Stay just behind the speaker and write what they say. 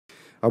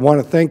I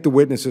want to thank the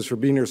witnesses for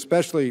being here,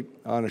 especially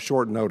on a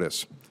short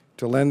notice,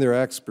 to lend their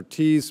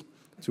expertise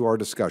to our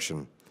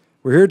discussion.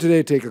 We're here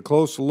today to take a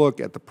close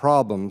look at the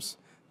problems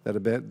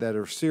that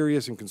are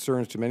serious and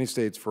concerns to many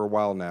states for a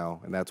while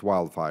now, and that's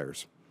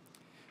wildfires.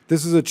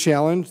 This is a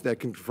challenge that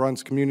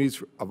confronts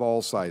communities of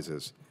all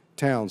sizes,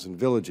 towns and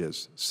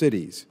villages,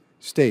 cities,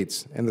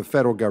 states, and the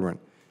federal government.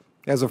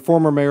 As a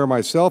former mayor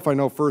myself, I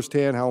know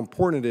firsthand how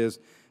important it is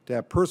to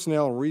have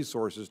personnel and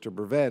resources to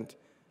prevent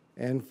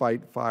and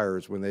fight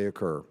fires when they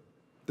occur.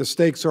 The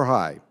stakes are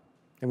high,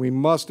 and we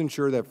must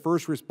ensure that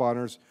first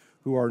responders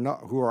who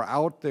are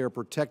out there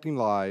protecting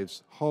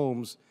lives,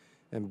 homes,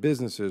 and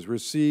businesses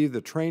receive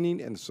the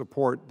training and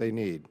support they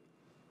need.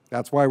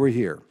 That's why we're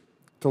here,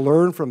 to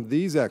learn from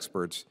these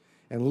experts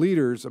and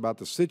leaders about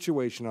the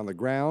situation on the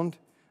ground,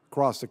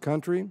 across the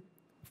country,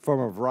 from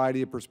a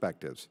variety of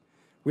perspectives.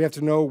 We have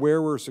to know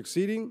where we're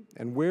succeeding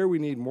and where we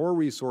need more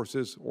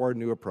resources or a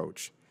new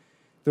approach.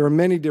 There are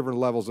many different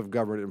levels of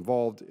government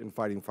involved in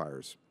fighting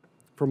fires.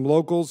 From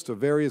locals to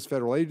various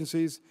federal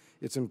agencies,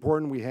 it's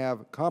important we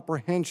have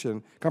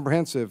comprehensive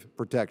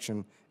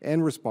protection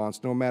and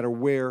response no matter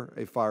where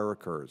a fire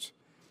occurs.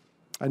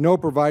 I know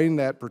providing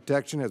that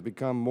protection has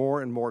become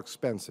more and more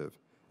expensive,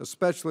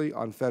 especially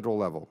on federal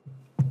level.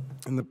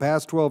 In the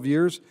past 12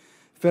 years,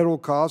 federal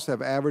costs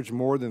have averaged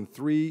more than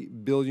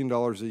 $3 billion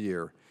a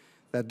year.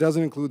 That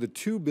doesn't include the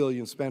 $2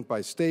 billion spent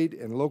by state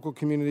and local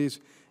communities,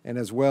 and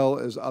as well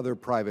as other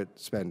private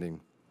spending.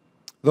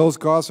 Those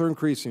costs are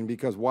increasing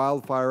because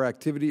wildfire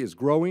activity is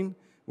growing.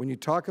 When you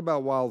talk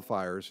about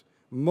wildfires,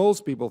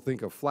 most people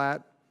think of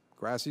flat,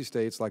 grassy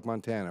states like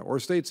Montana, or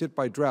states hit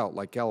by drought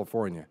like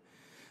California.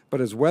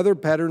 But as weather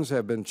patterns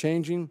have been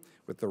changing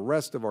with the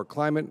rest of our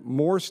climate,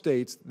 more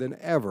states than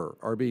ever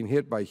are being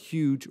hit by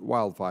huge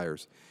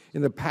wildfires.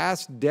 In the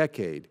past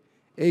decade,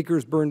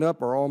 acres burned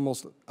up are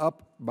almost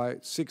up by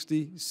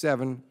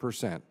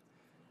 67%.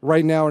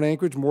 Right now in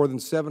Anchorage, more than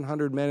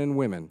 700 men and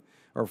women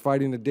are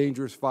fighting a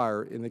dangerous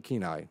fire in the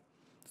Kenai.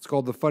 It's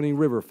called the Funny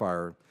River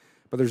Fire,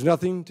 but there's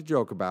nothing to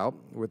joke about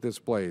with this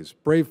blaze.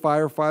 Brave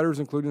firefighters,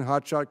 including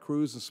hotshot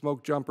crews and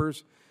smoke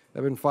jumpers,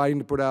 have been fighting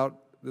to put out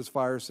this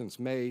fire since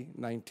May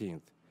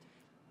 19th.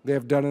 They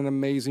have done an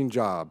amazing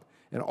job,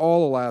 and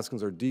all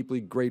Alaskans are deeply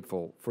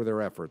grateful for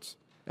their efforts.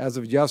 As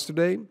of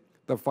yesterday,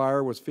 the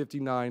fire was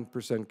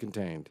 59%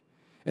 contained,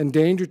 and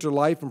danger to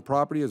life and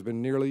property has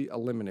been nearly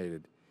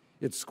eliminated.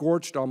 It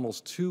scorched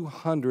almost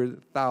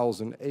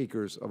 200,000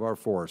 acres of our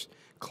forest,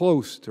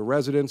 close to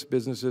residents,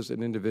 businesses,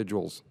 and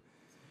individuals.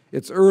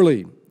 It's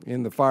early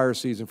in the fire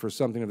season for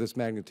something of this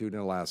magnitude in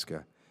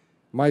Alaska.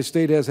 My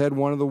state has had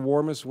one of the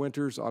warmest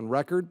winters on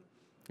record,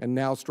 and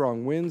now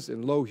strong winds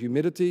and low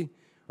humidity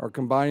are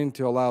combining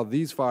to allow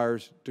these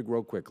fires to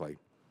grow quickly.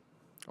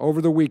 Over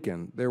the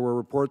weekend, there were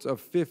reports of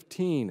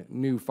 15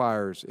 new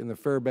fires in the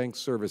Fairbanks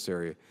service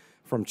area,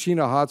 from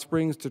Chena Hot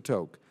Springs to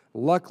Tok.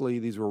 Luckily,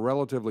 these were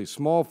relatively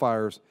small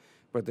fires,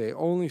 but they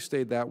only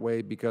stayed that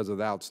way because of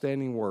the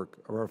outstanding work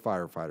of our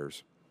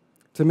firefighters.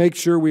 To make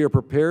sure we are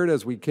prepared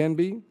as we can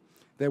be,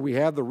 that we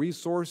have the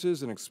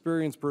resources and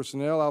experienced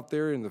personnel out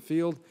there in the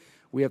field,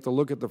 we have to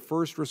look at the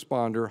first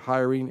responder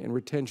hiring and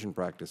retention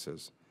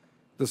practices.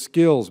 The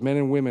skills men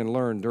and women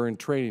learn during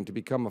training to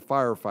become a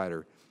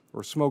firefighter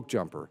or smoke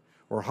jumper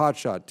or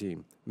hotshot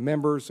team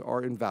members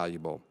are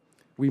invaluable.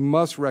 We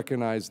must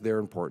recognize their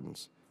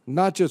importance,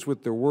 not just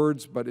with their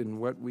words, but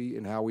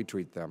in how we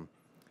treat them.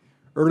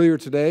 Earlier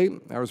today,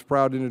 I was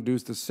proud to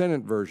introduce the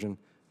Senate version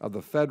of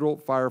the Federal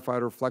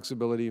Firefighter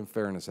Flexibility and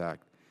Fairness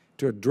Act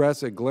to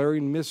address a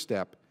glaring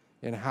misstep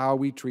in how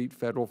we treat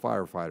federal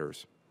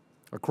firefighters.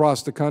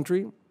 Across the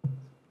country,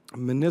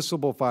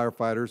 municipal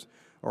firefighters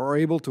are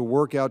able to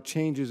work out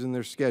changes in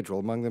their schedule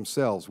among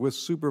themselves with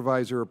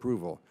supervisor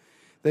approval.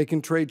 They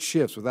can trade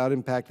shifts without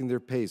impacting their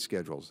pay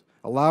schedules,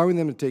 allowing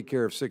them to take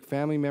care of sick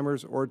family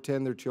members or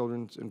attend their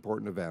children's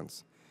important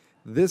events.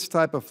 This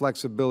type of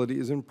flexibility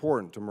is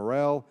important to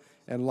morale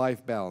and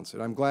life balance,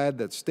 and I'm glad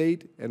that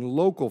state and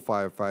local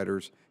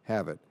firefighters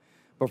have it.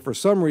 But for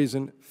some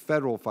reason,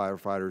 federal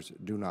firefighters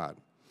do not.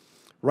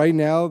 Right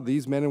now,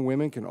 these men and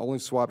women can only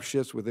swap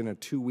shifts within a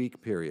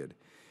 2-week period.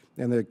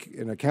 And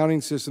an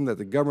accounting system that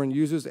the government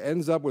uses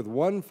ends up with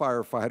one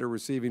firefighter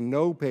receiving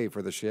no pay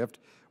for the shift,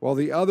 while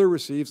the other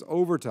receives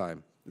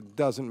overtime. It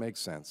doesn't make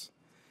sense.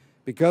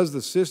 Because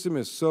the system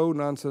is so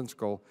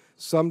nonsensical,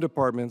 some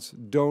departments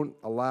don't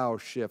allow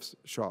shifts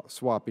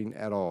swapping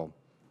at all.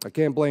 I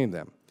can't blame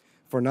them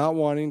for not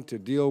wanting to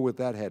deal with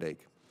that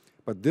headache,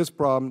 but this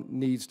problem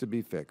needs to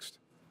be fixed.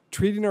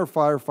 Treating our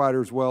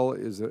firefighters well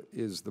is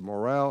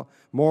the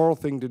moral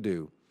thing to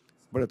do,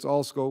 but it's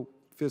also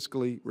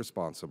fiscally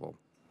responsible.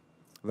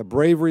 The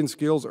bravery and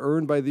skills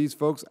earned by these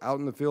folks out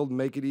in the field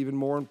make it even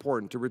more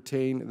important to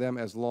retain them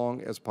as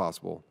long as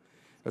possible.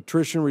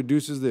 Attrition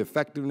reduces the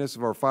effectiveness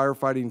of our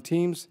firefighting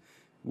teams,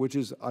 which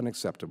is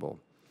unacceptable.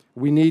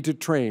 We need to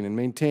train and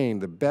maintain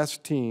the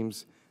best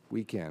teams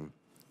we can.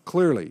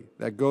 Clearly,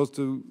 that goes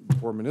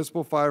for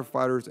municipal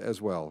firefighters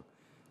as well.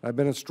 I've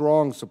been a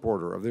strong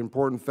supporter of the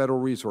important federal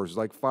resources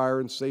like fire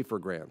and safer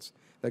grants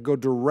that go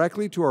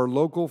directly to our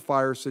local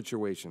fire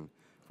situation,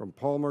 from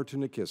Palmer to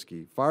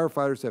Nikiski.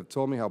 Firefighters have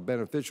told me how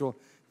beneficial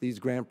these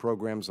grant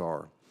programs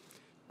are.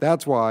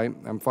 That's why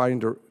I'm fighting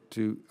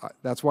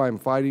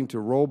to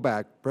roll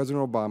back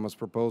President Obama's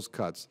proposed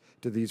cuts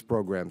to these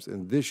programs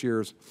in this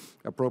year's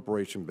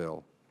appropriation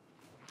bill.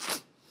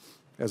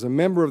 As a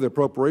member of the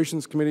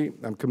Appropriations Committee,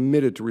 I'm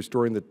committed to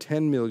restoring the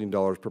 $10 million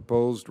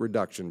proposed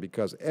reduction,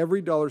 because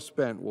every dollar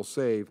spent will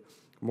save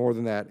more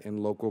than that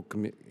in local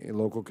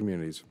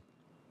communities.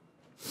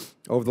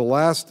 On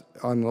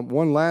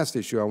one last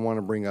issue I want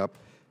to bring up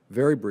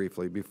very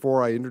briefly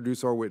before I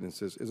introduce our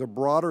witnesses is a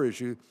broader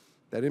issue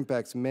that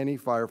impacts many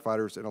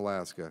firefighters in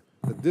Alaska: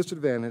 the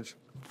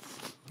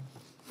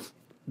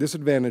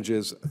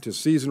disadvantages to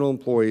seasonal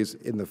employees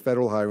in the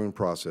federal hiring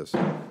process.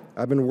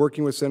 I've been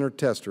working with Senator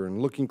Tester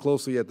and looking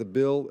closely at the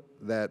bill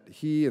that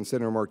he and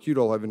Senator Mark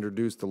Udall have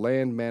introduced, the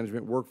Land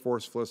Management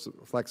Workforce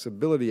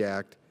Flexibility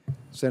Act,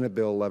 Senate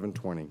Bill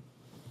 1120.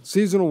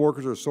 Seasonal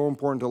workers are so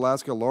important to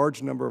Alaska. A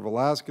large number of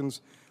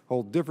Alaskans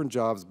hold different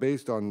jobs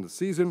based on the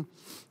season,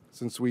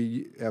 since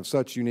we have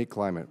such unique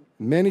climate.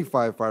 Many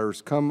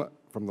firefighters come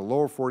from the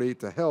lower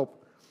 48 to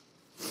help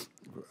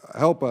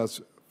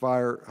us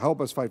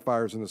fight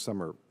fires in the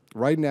summer.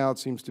 Right now, it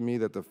seems to me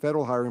that the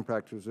federal hiring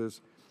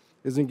practices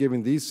isn't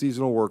giving these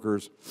seasonal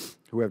workers,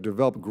 who have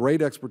developed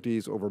great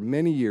expertise over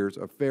many years,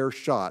 a fair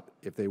shot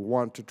if they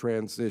want to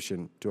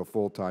transition to a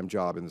full-time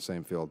job in the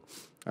same field.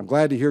 I'm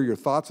glad to hear your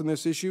thoughts on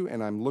this issue,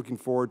 and I'm looking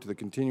forward to the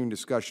continuing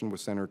discussion with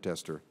Senator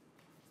Tester.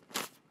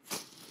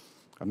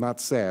 I'm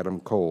not sad, I'm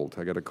cold.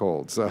 I got a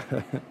cold. So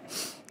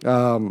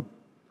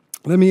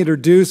let me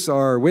introduce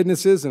our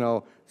witnesses, and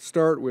I'll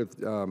start with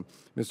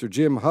Mr.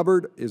 Jim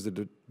Hubbard, is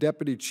the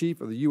Deputy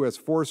Chief of the U.S.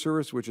 Forest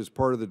Service, which is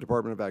part of the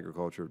Department of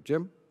Agriculture.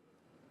 Jim?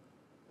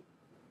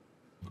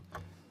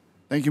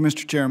 Thank you,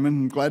 Mr.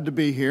 Chairman. I'm glad to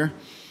be here.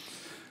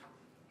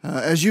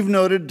 As you've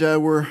noted,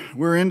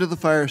 we're into the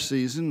fire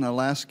season.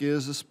 Alaska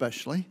is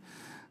especially.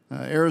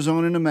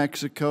 Arizona and New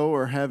Mexico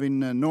are having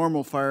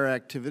normal fire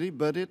activity,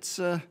 but it's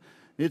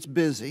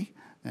busy.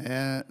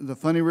 The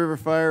Funny River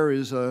fire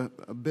is a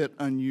bit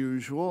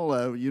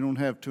unusual. You don't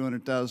have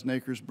 200,000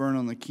 acres burn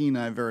on the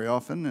Kenai very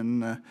often,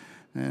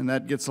 and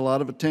that gets a lot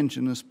of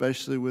attention,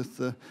 especially with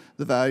the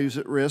values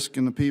at risk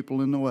and the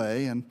people in the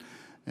way.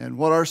 And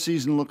what our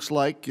season looks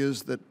like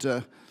is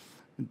that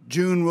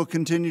June will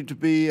continue to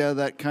be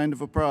that kind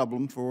of a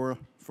problem for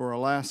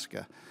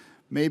Alaska.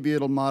 Maybe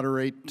it'll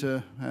moderate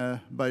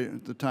by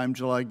the time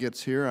July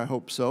gets here. I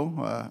hope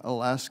so.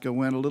 Alaska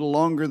went a little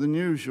longer than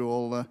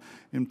usual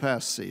in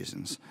past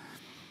seasons.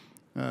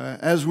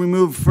 As we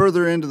move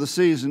further into the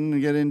season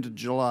and get into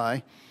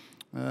July,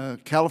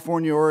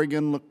 California,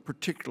 Oregon look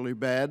particularly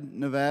bad.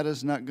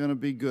 Nevada's not going to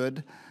be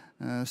good.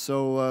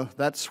 So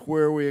that's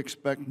where we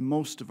expect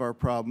most of our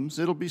problems.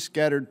 It'll be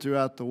scattered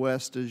throughout the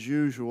West as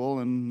usual,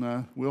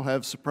 and we'll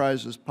have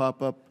surprises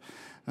pop up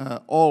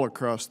all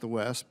across the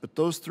West. But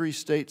those three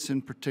states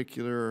in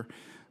particular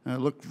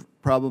look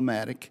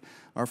problematic.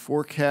 Our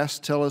forecasts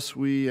tell us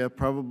we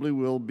probably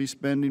will be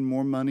spending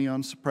more money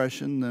on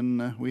suppression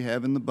than we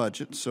have in the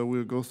budget, so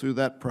we'll go through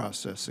that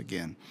process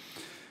again.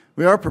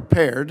 We are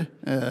prepared.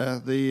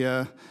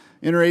 The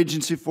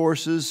interagency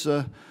forces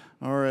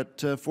are at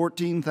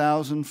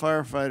 14,000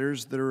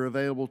 firefighters that are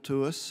available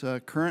to us.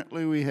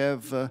 Currently, we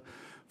have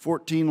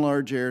 14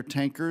 large air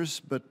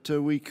tankers, but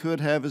we could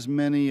have as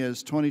many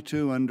as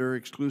 22 under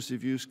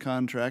exclusive use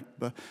contract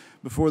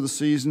before the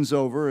season's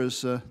over,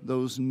 as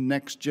those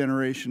next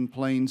generation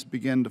planes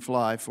begin to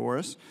fly for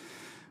us.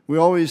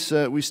 We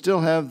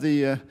still have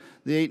the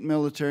 8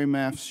 military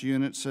MAFS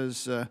units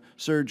as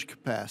surge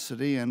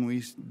capacity, and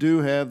we do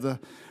have the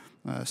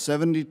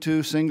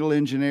 72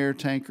 single-engine air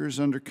tankers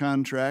under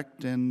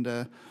contract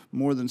and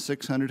more than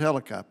 600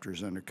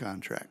 helicopters under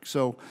contract.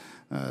 So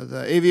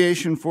the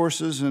aviation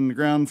forces and the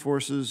ground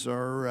forces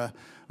are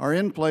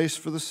in place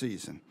for the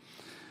season.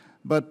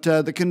 But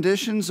the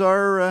conditions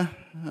are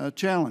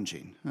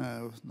challenging.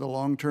 The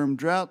long-term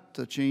drought,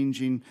 the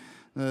changing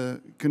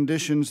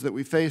conditions that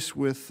we face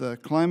with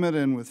climate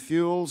and with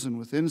fuels and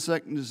with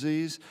insect and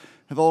disease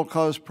have all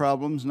caused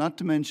problems, not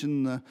to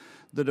mention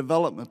the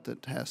development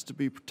that has to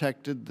be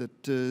protected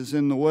that is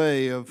in the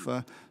way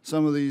of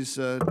some of these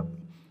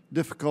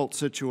difficult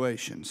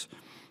situations.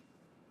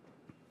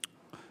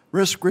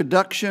 Risk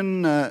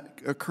reduction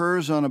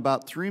occurs on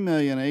about 3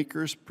 million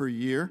acres per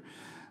year.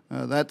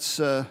 That's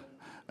a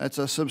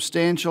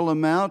substantial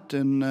amount,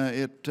 and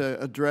it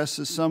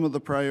addresses some of the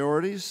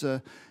priorities.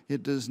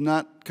 It does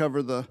not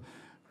cover the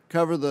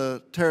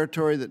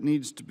territory that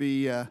needs to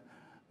be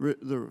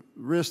the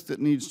risk that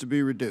needs to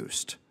be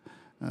reduced.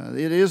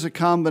 It is a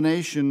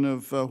combination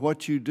of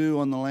what you do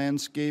on the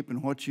landscape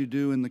and what you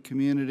do in the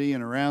community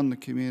and around the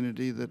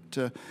community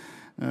that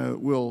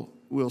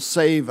will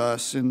save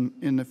us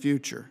in the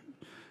future.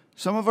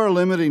 Some of our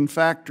limiting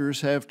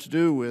factors have to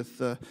do with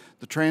the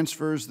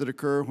transfers that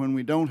occur when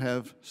we don't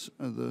have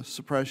the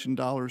suppression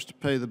dollars to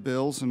pay the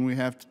bills, and we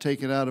have to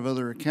take it out of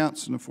other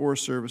accounts in the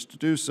Forest Service to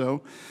do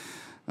so.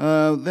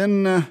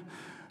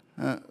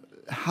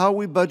 how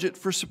we budget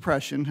for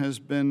suppression has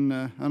been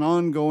an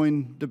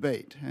ongoing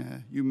debate.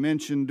 You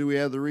mentioned, do we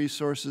have the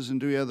resources and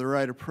do we have the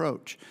right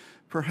approach?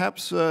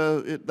 Perhaps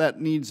that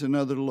needs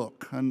another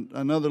look.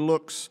 Another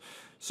looks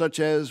such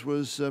as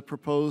was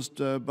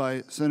proposed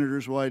by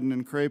Senators Wyden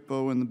and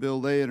Crapo in the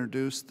bill they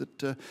introduced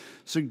that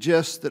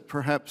suggests that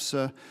perhaps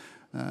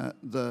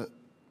the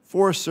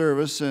Forest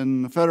Service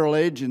and the federal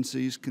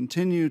agencies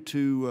continue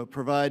to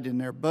provide in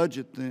their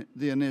budget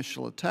the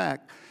initial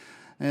attack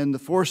and the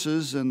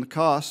forces and the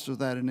cost of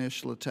that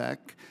initial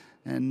attack.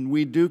 And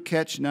we do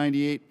catch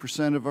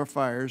 98% of our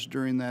fires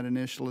during that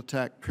initial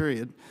attack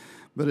period.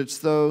 But it's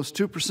those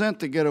 2%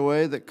 that get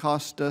away that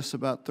cost us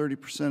about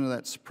 30% of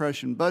that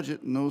suppression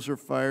budget, and those are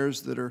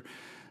fires that are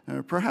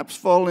perhaps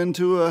fall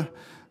into a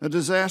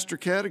disaster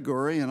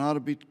category and ought to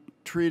be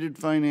treated,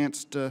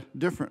 financed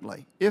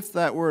differently. If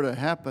that were to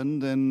happen,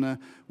 then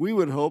we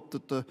would hope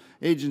that the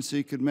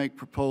agency could make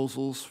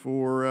proposals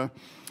for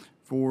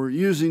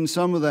using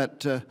some of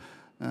that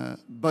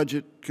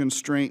budget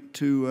constraint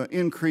to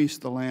increase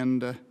the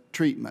land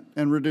treatment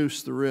and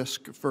reduce the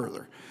risk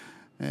further.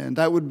 And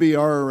that would be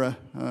our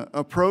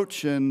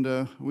approach,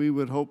 and we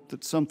would hope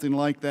that something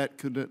like that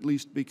could at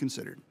least be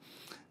considered.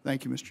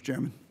 Thank you, Mr.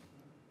 Chairman.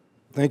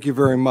 Thank you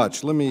very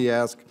much. Let me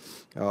ask,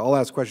 I'll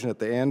ask a question at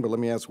the end, but let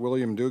me ask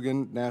William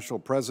Dugan, National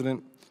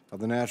President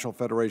of the National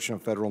Federation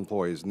of Federal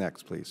Employees.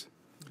 Next, please.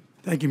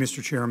 Thank you,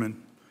 Mr.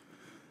 Chairman,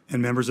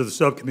 and members of the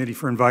subcommittee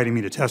for inviting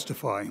me to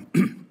testify.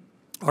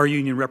 Our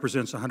union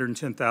represents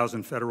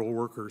 110,000 federal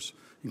workers,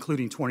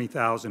 including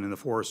 20,000 in the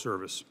Forest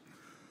Service.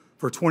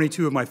 For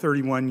 22 of my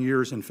 31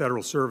 years in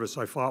federal service,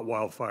 I fought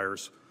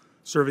wildfires,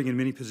 serving in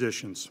many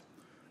positions.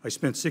 I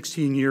spent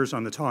 16 years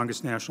on the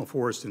Tongass National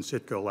Forest in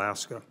Sitka,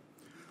 Alaska.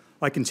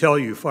 I can tell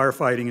you,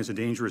 firefighting is a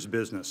dangerous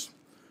business.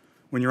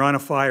 When you're on a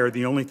fire,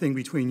 the only thing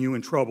between you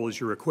and trouble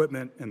is your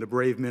equipment and the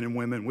brave men and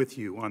women with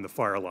you on the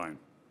fire line.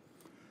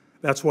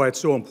 That's why it's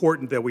so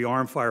important that we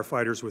arm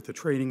firefighters with the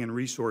training and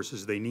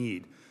resources they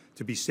need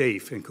to be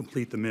safe and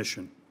complete the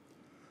mission.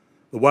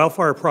 The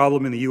wildfire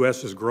problem in the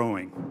U.S. is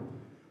growing.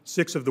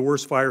 6 of the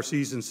worst fire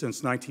seasons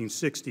since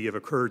 1960 have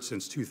occurred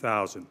since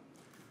 2000.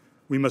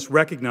 We must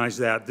recognize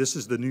that this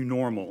is the new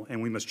normal,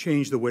 and we must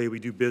change the way we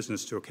do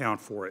business to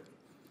account for it.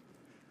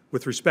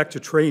 With respect to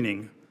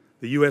training,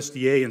 the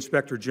USDA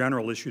Inspector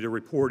General issued a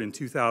report in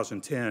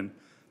 2010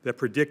 that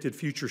predicted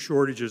future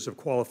shortages of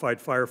qualified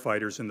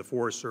firefighters in the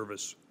Forest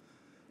Service.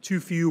 Too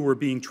few were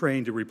being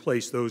trained to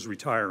replace those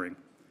retiring.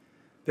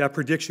 That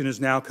prediction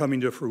is now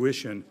coming to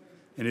fruition,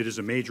 and it is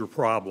a major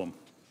problem.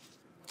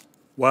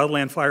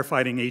 Wildland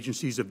firefighting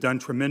agencies have done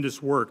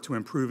tremendous work to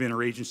improve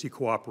interagency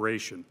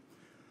cooperation.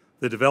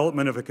 The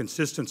development of a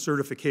consistent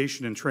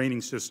certification and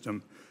training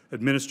system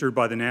administered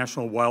by the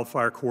National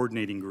Wildfire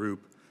Coordinating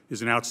Group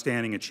is an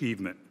outstanding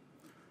achievement.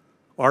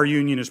 Our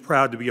union is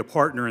proud to be a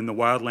partner in the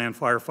Wildland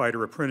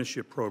Firefighter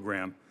Apprenticeship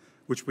Program,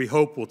 which we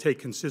hope will take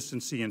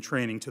consistency and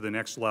training to the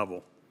next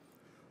level.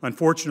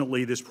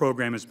 Unfortunately, this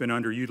program has been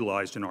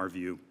underutilized in our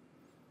view.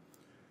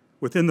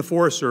 Within the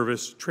Forest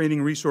Service,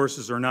 training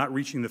resources are not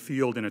reaching the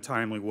field in a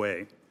timely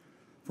way.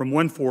 From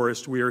one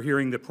forest, we are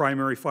hearing that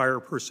primary fire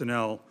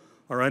personnel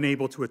are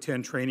unable to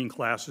attend training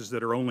classes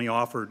that are only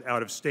offered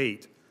out of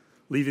state,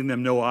 leaving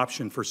them no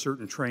option for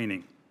certain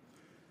training.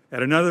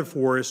 At another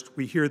forest,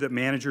 we hear that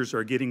managers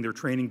are getting their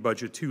training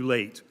budget too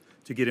late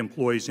to get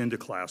employees into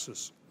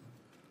classes.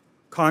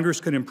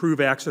 Congress can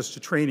improve access to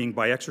training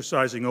by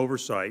exercising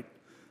oversight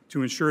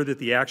to ensure that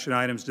the action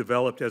items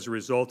developed as a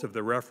result of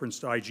the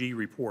referenced IG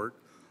report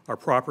are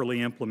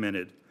properly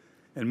implemented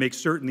and make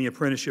certain the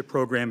apprenticeship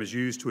program is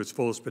used to its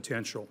fullest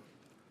potential.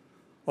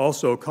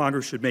 Also,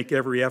 Congress should make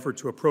every effort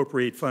to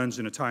appropriate funds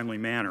in a timely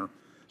manner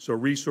so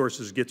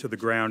resources get to the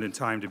ground in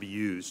time to be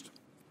used.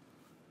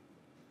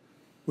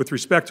 With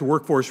respect to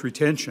workforce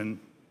retention,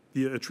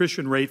 the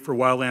attrition rate for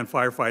wildland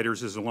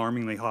firefighters is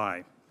alarmingly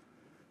high.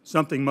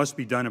 Something must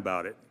be done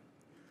about it.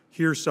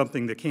 Here's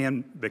something that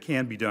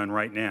can be done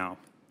right now.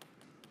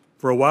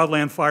 For a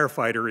wildland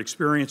firefighter,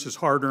 experience is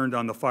hard-earned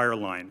on the fire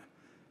line.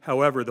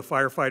 However, the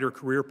firefighter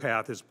career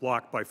path is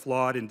blocked by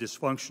flawed and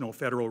dysfunctional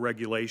federal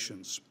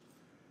regulations.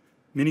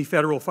 Many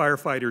federal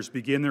firefighters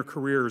begin their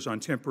careers on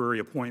temporary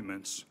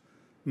appointments.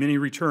 Many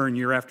return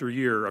year after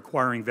year,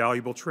 acquiring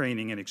valuable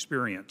training and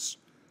experience.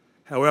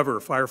 However,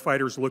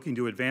 firefighters looking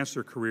to advance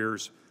their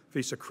careers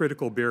face a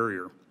critical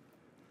barrier.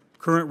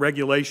 Current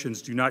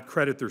regulations do not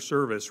credit their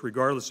service,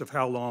 regardless of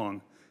how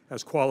long,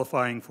 as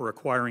qualifying for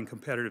acquiring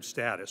competitive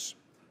status.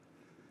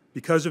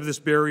 Because of this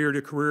barrier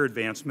to career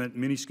advancement,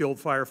 many skilled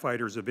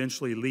firefighters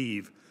eventually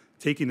leave,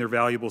 taking their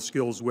valuable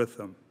skills with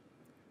them.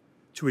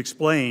 To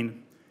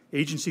explain,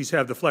 agencies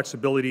have the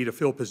flexibility to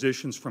fill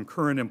positions from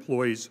current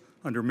employees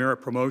under merit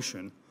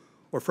promotion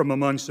or from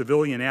among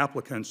civilian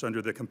applicants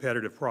under the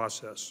competitive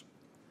process.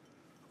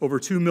 Over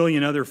 2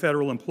 million other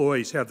federal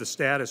employees have the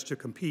status to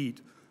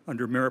compete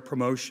under merit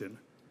promotion.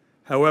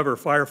 However,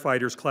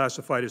 firefighters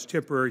classified as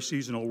temporary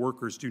seasonal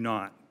workers do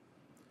not.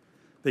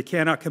 They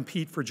cannot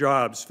compete for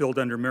jobs filled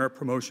under merit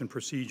promotion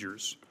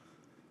procedures.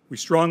 We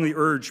strongly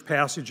urge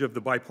passage of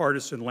the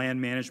Bipartisan Land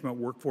Management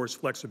Workforce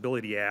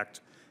Flexibility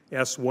Act,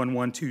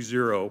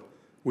 S1120,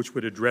 which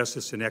would address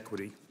this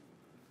inequity.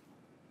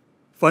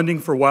 Funding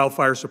for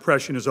wildfire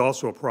suppression is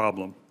also a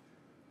problem.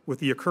 With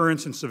the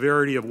occurrence and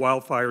severity of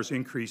wildfires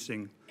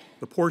increasing,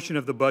 the portion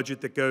of the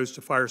budget that goes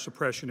to fire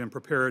suppression and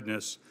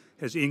preparedness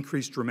has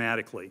increased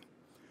dramatically.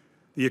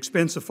 The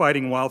expense of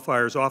fighting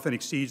wildfires often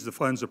exceeds the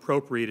funds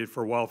appropriated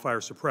for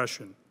wildfire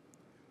suppression.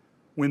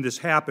 When this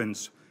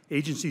happens,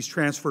 agencies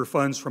transfer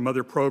funds from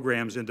other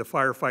programs into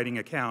firefighting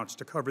accounts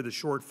to cover the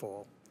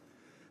shortfall.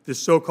 This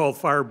so-called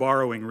fire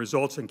borrowing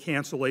results in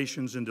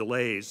cancellations and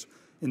delays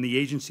in the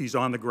agency's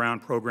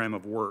on-the-ground program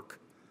of work.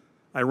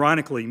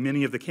 Ironically,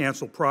 many of the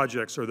canceled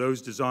projects are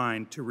those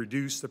designed to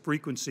reduce the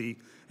frequency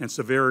and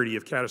severity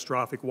of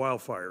catastrophic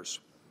wildfires.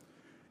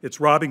 It's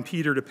robbing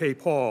Peter to pay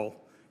Paul,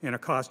 and it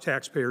costs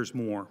taxpayers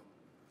more.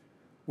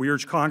 We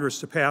urge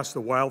Congress to pass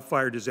the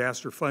Wildfire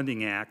Disaster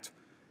Funding Act,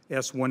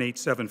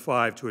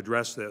 S1875, to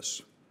address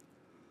this.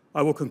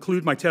 I will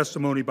conclude my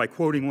testimony by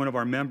quoting one of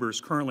our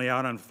members currently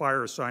out on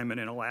fire assignment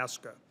in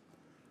Alaska.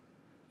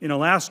 In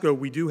Alaska,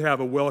 we do have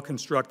a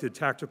well-constructed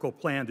tactical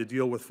plan to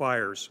deal with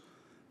fires,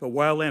 but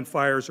wildland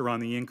fires are on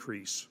the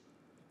increase.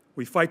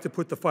 We fight to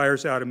put the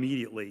fires out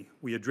immediately.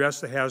 We address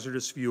the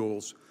hazardous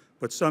fuels,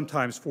 but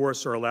sometimes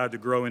forests are allowed to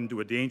grow into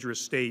a dangerous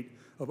state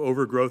of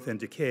overgrowth and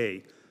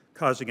decay,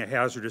 causing a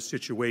hazardous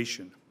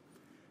situation.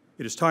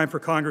 It is time for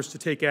Congress to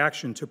take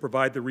action to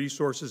provide the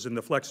resources and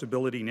the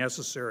flexibility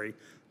necessary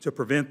to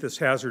prevent this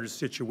hazardous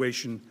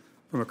situation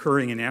from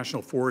occurring in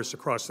national forests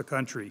across the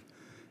country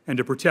and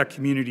to protect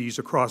communities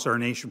across our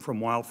nation from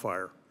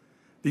wildfire.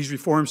 These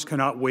reforms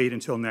cannot wait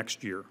until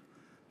next year.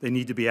 They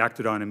need to be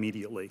acted on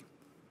immediately.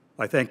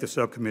 I thank the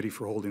subcommittee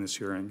for holding this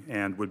hearing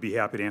and would be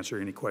happy to answer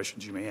any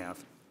questions you may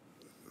have.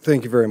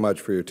 Thank you very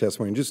much for your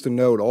testimony. And just to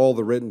note, all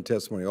the written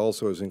testimony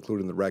also is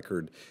included in the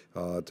record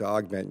to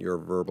augment your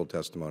verbal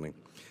testimony.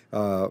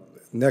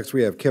 Next,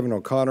 we have Kevin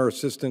O'Connor,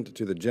 Assistant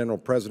to the General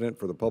President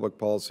for the Public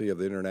Policy of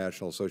the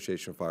International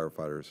Association of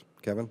Firefighters.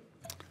 Kevin?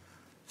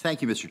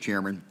 Thank you, Mr.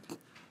 Chairman.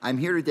 I'm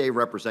here today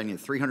representing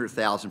the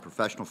 300,000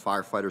 professional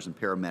firefighters and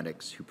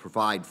paramedics who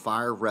provide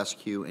fire,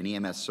 rescue, and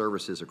EMS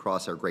services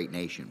across our great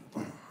nation.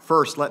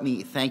 First, let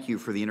me thank you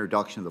for the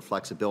introduction of the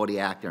Flexibility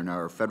Act, and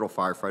our federal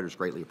firefighters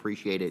greatly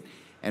appreciate it,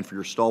 and for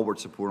your stalwart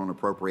support on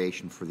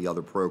appropriation for the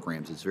other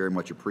programs. It's very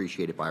much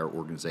appreciated by our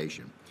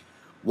organization.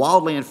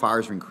 Wildland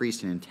fires are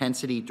increased in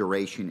intensity,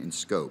 duration, and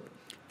scope.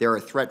 They're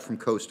a threat from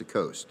coast to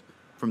coast.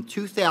 From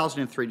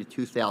 2003 to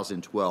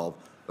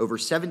 2012, over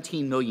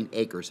 17 million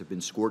acres have been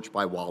scorched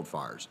by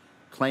wildfires,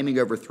 claiming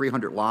over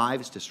 300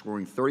 lives,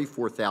 destroying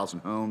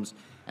 34,000 homes,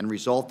 and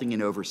resulting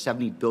in over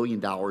 $70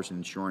 billion in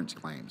insurance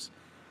claims.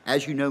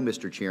 As you know,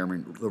 Mr.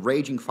 Chairman, the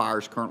raging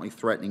fires currently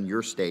threatening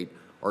your state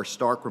are a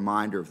stark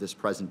reminder of this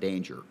present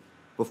danger.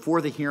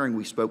 Before the hearing,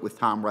 we spoke with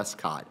Tom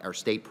Rescott, our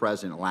state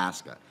president in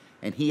Alaska,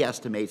 and he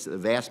estimates that the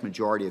vast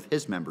majority of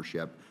his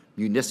membership,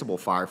 municipal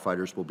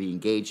firefighters, will be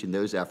engaged in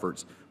those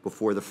efforts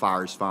before the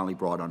fire is finally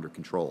brought under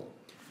control.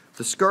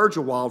 The scourge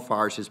of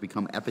wildfires has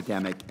become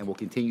epidemic and will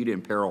continue to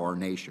imperil our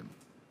nation.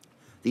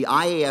 The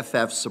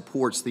IAFF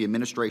supports the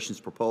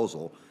administration's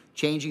proposal,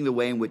 changing the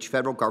way in which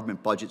federal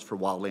government budgets for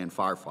wildland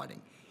firefighting.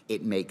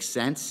 It makes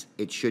sense,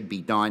 it should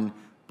be done,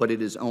 but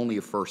it is only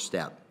a first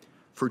step.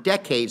 For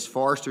decades,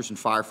 foresters and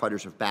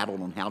firefighters have battled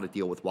on how to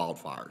deal with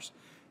wildfires.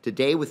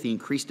 Today, with the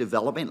increased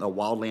development of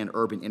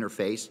wildland-urban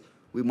interface,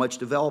 we must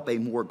develop a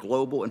more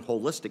global and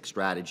holistic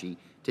strategy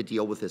to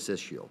deal with this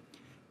issue.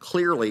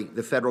 Clearly,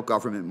 the federal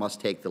government must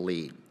take the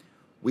lead.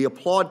 We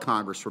applaud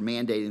Congress for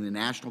mandating the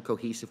National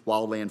Cohesive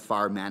Wildland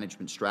Fire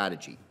Management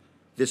Strategy.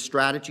 This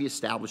strategy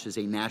establishes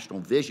a national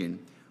vision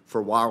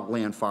for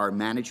wildland fire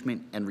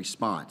management and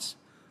response.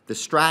 The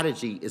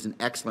strategy is an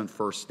excellent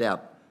first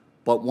step,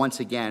 but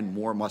once again,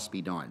 more must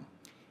be done.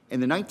 In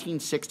the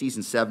 1960s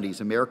and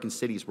 70s, American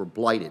cities were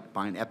blighted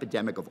by an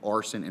epidemic of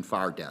arson and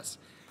fire deaths,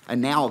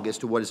 analogous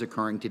to what is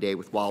occurring today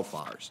with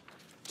wildfires.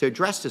 To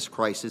address this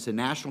crisis, the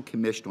National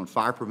Commission on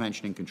Fire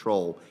Prevention and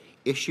Control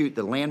issued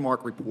the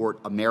landmark report,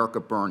 America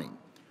Burning.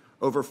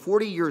 Over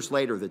 40 years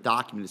later, the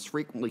document is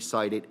frequently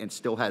cited and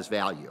still has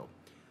value.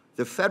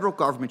 The federal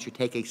government should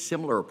take a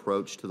similar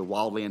approach to the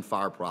wildland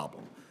fire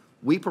problem.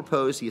 We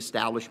propose the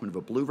establishment of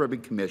a Blue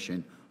Ribbon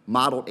Commission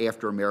modeled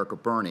after America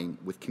Burning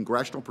with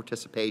congressional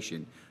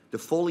participation to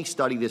fully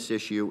study this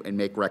issue and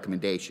make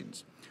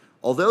recommendations.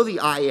 Although the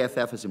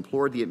IAFF has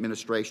implored the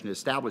administration to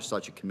establish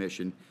such a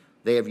commission,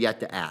 they have yet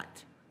to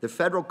act. The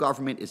federal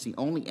government is the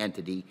only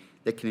entity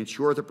that can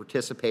ensure the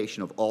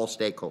participation of all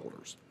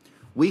stakeholders.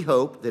 We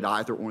hope that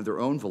either on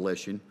their own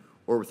volition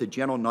or with a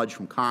gentle nudge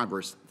from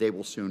Congress, they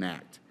will soon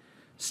act.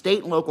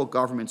 State and local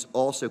governments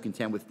also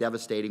contend with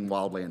devastating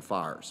wildland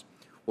fires.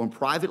 On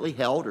privately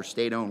held or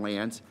state-owned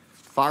lands,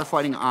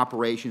 firefighting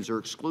operations are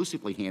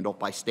exclusively handled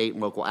by state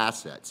and local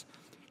assets.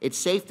 It's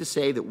safe to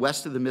say that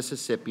west of the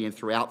Mississippi and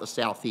throughout the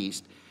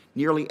Southeast,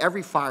 nearly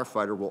every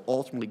firefighter will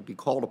ultimately be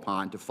called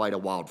upon to fight a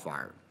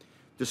wildfire.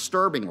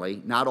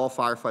 Disturbingly, not all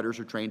firefighters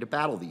are trained to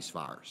battle these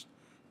fires.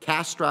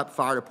 Cash-strapped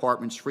fire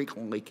departments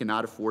frequently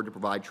cannot afford to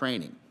provide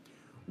training.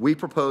 We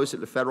propose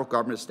that the federal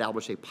government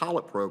establish a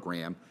pilot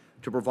program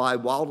to provide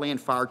wildland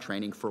fire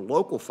training for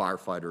local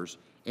firefighters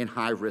in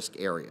high-risk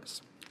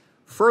areas.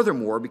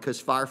 Furthermore,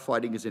 because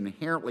firefighting is an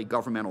inherently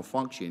governmental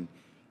function,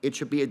 it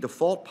should be a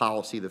default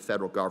policy of the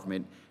federal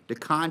government to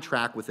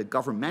contract with a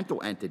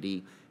governmental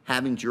entity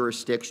having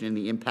jurisdiction in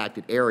the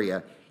impacted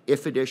area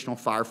if additional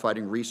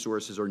firefighting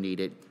resources are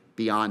needed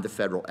beyond the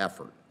federal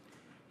effort.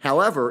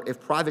 However,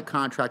 if private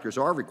contractors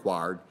are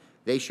required,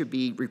 they should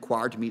be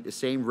required to meet the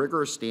same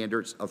rigorous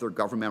standards of their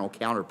governmental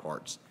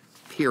counterparts,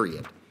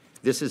 period.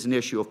 This is an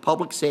issue of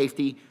public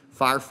safety,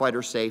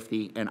 firefighter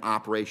safety, and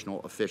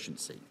operational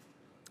efficiency.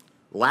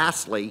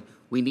 Lastly,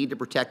 we need to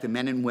protect the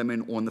men and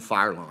women on the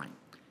fire line.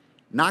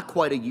 Not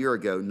quite a year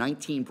ago,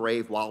 19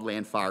 brave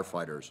wildland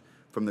firefighters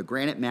from the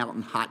Granite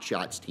Mountain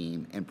Hotshots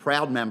team and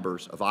proud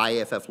members of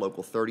IAFF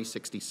Local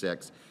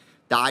 3066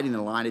 died in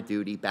the line of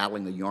duty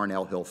battling the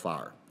Yarnell Hill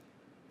fire.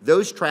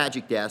 Those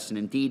tragic deaths, and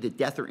indeed the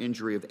death or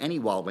injury of any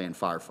wildland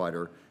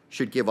firefighter,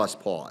 should give us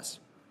pause.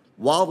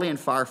 Wildland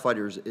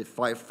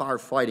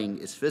firefighting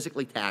is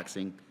physically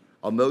taxing,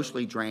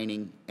 emotionally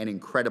draining, and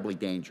incredibly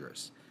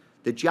dangerous.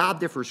 The job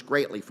differs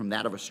greatly from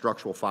that of a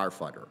structural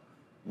firefighter.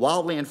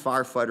 Wildland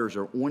firefighters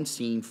are on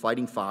scene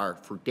fighting fire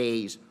for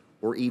days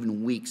or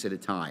even weeks at a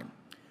time.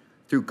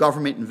 Through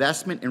government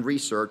investment and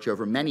research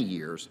over many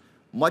years,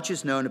 much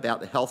is known about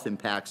the health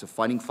impacts of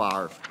fighting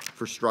fire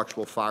for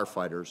structural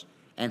firefighters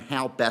and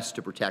how best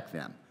to protect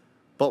them.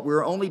 But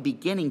we're only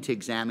beginning to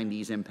examine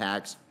these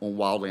impacts on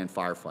wildland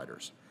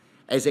firefighters.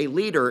 As a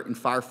leader in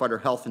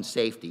firefighter health and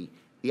safety,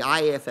 the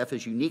IAFF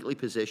is uniquely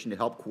positioned to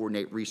help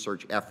coordinate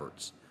research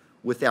efforts.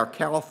 With our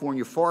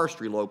California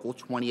Forestry Local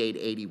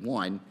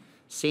 2881,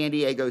 San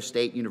Diego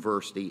State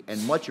University,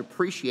 and much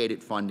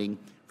appreciated funding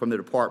from the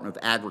Department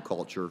of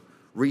Agriculture,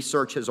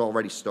 research has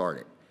already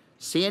started.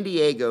 San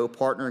Diego,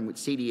 partnering with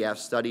CDF,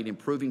 studied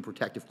improving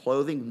protective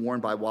clothing worn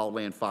by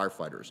wildland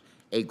firefighters,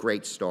 a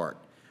great start.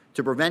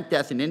 To prevent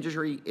death and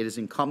injury, it is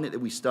incumbent that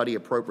we study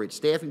appropriate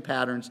staffing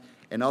patterns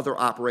and other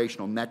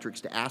operational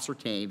metrics to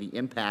ascertain the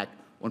impact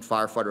on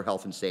firefighter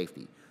health and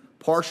safety.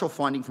 Partial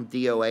funding from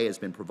DOA has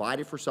been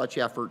provided for such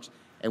efforts,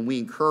 and we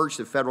encourage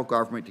the federal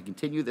government to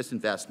continue this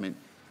investment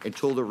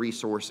until the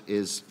resource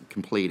is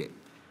completed.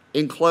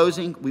 In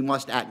closing, we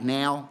must act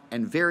now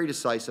and very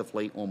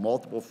decisively on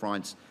multiple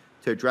fronts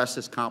to address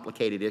this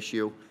complicated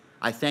issue.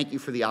 I thank you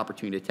for the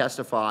opportunity to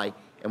testify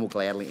and will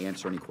gladly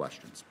answer any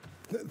questions.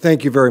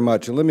 Thank you very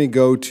much. And let me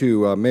go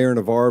to Mayor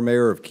Navarre,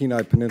 Mayor of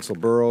Kenai Peninsula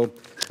Borough.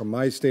 From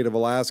my state of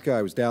Alaska,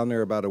 I was down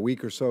there about a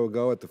week or so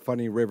ago at the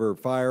Funny River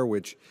Fire,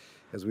 which,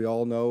 as we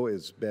all know,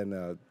 has been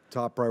a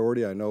top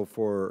priority, I know,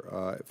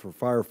 for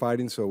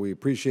firefighting. So we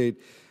appreciate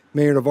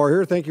Mayor Navarre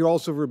here. Thank you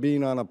also for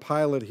being on a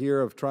pilot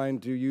here of trying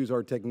to use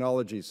our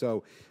technology.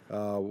 So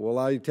we'll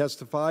allow you to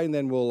testify, and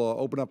then we'll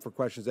open up for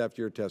questions after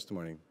your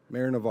testimony.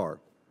 Mayor Navarre.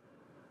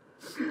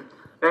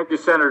 Thank you,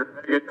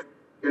 Senator.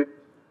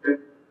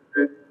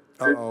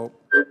 Uh-oh.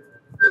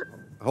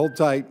 Hold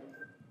tight.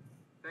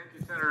 Thank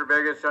you, Senator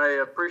Begich.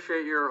 I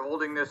appreciate your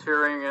holding this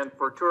hearing and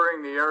for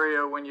touring the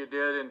area when you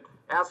did and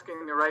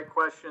asking the right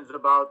questions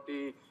about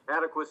the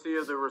adequacy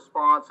of the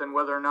response and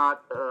whether or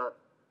not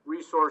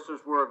resources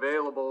were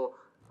available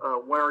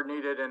where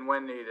needed and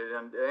when needed.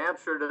 And the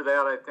answer to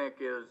that, I think,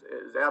 is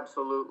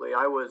absolutely.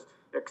 I was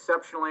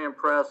exceptionally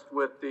impressed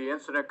with the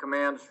incident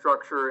command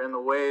structure and the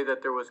way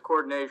that there was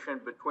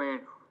coordination between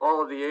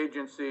all of the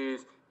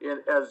agencies.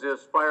 As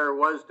this fire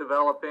was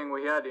developing,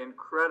 we had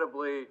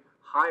incredibly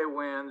high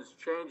winds,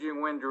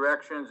 changing wind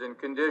directions and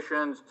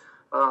conditions,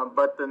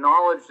 but the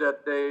knowledge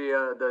that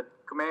the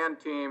command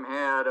team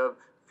had of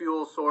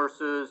fuel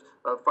sources,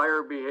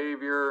 fire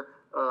behavior,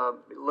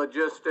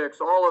 logistics,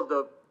 all of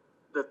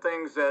the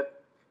things that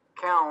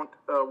count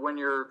when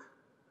you're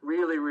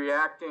really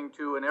reacting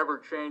to an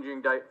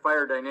ever-changing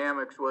fire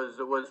dynamics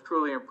was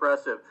truly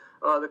impressive.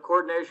 The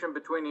coordination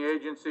between the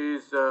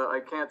agencies, I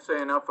can't say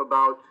enough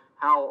about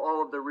how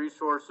all of the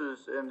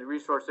resources and the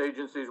resource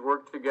agencies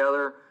work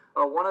together.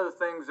 One of the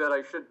things that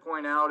I should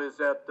point out is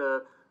that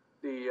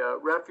the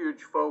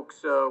refuge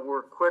folks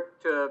were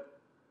quick to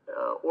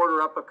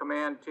order up a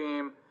command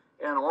team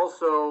and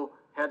also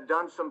had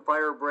done some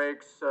fire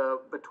breaks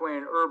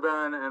between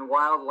urban and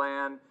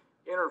wildland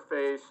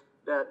interface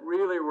that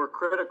really were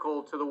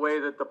critical to the way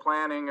that the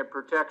planning and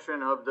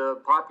protection of the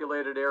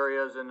populated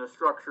areas and the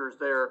structures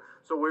there.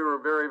 So we were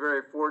very,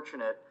 very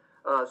fortunate.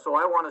 So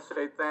I want to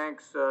say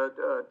thanks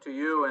to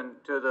you and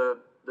to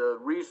the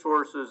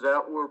resources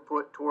that were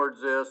put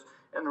towards this.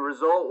 And the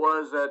result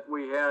was that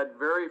we had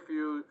very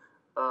few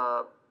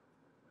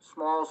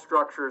small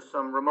structures,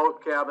 some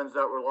remote cabins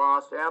that were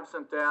lost.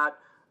 Absent that,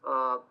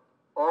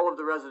 all of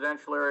the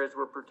residential areas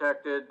were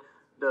protected.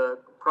 The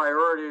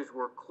priorities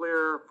were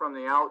clear from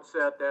the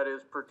outset, that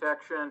is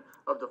protection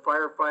of the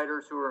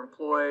firefighters who are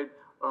employed,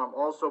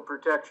 also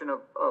protection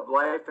of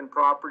life and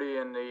property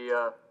in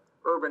the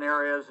urban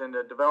areas and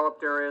the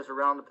developed areas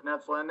around the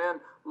peninsula, and then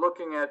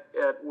looking at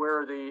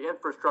where the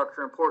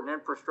infrastructure, important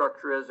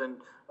infrastructure is, and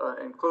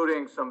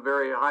including some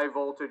very high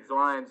voltage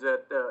lines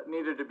that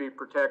needed to be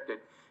protected.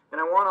 And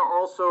I want to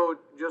also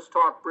just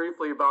talk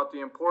briefly about the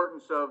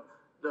importance of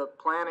the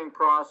planning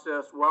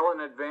process well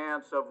in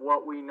advance of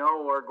what we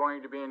know are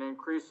going to be an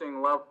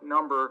increasing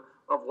number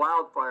of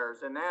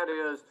wildfires, and that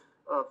is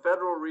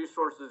federal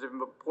resources are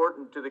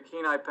important to the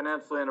Kenai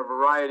Peninsula in a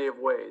variety of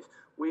ways.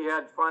 We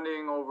had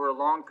funding over a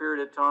long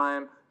period of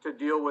time to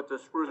deal with the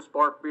spruce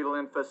bark beetle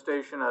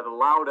infestation that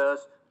allowed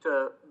us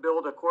to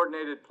build a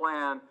coordinated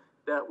plan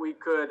that we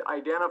could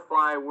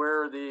identify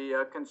where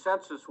the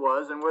consensus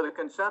was. And where the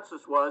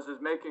consensus was is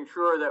making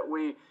sure that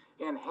we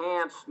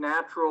enhance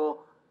natural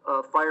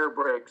fire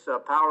breaks,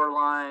 power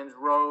lines,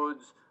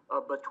 roads,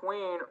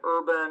 between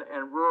urban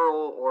and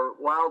rural or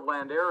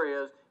wildland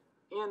areas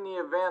in the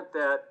event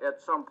that at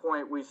some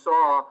point we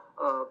saw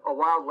a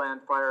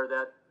wildland fire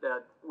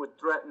that would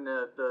threaten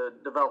the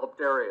developed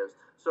areas.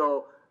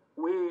 So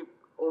we,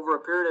 over a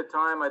period of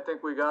time, I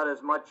think we got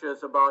as much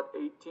as about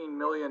 $18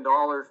 million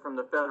from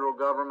the federal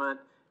government,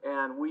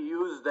 and we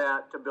used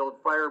that to build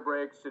fire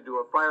breaks, to do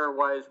a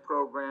FireWise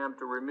program,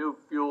 to remove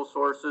fuel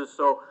sources.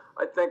 So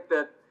I think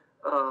that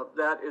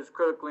that is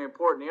critically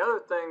important. The other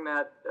thing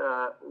that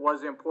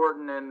was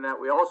important and that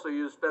we also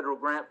used federal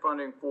grant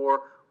funding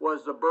for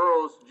was the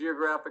borough's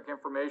geographic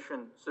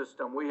information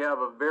system. We have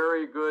a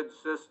very good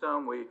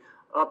system. We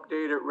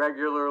update it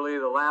regularly.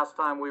 The last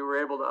time we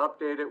were able to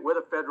update it with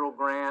a federal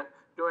grant,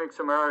 doing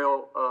some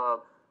aerial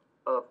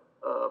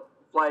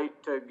flight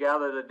to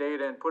gather the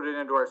data and put it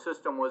into our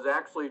system was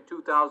actually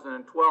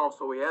 2012,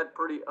 so we had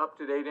pretty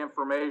up-to-date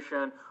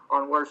information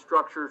on where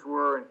structures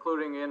were,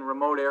 including in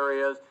remote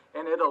areas,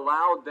 and it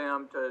allowed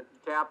them to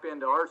tap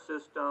into our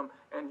system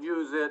and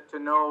use it to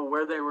know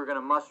where they were going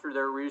to muster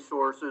their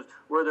resources,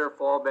 where their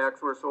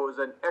fallbacks were, so it was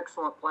an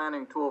excellent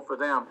planning tool for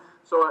them.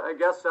 So I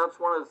guess that's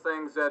one of the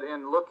things that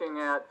in looking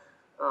at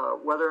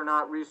whether or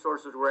not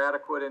resources were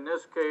adequate, in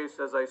this case,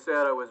 as I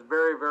said, I was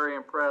very, very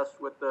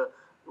impressed with the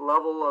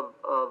level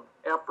of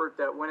effort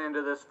that went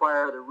into this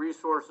fire, the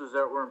resources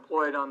that were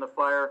employed on the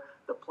fire,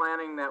 the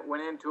planning that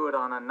went into it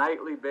on a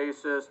nightly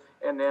basis,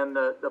 and then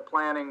the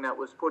planning that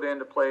was put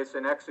into place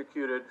and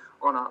executed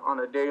on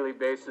a daily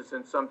basis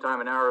and sometime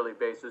an hourly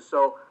basis.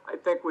 So I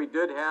think we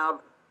did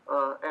have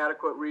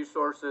adequate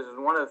resources,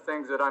 and one of the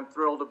things that I'm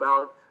thrilled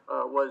about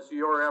was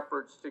your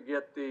efforts to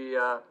get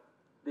the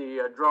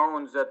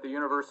drones at the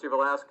University of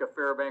Alaska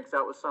Fairbanks.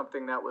 That was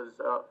something that was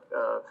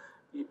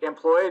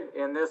employed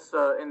in this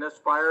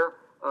fire,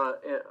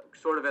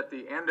 sort of at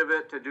the end of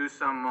it, to do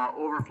some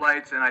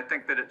overflights, and I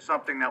think that it's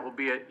something that will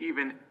be an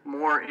even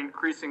more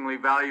increasingly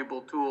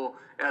valuable tool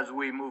as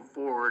we move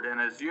forward.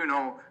 And as you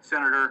know,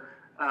 Senator,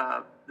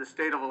 the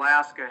state of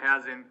Alaska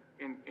has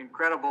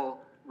incredible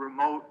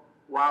remote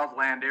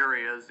wildland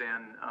areas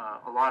and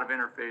a lot of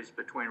interface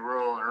between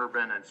rural and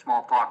urban and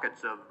small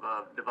pockets of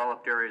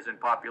developed areas and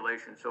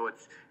population. So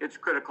it's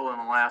critical in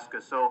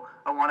Alaska. So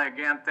I want to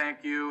again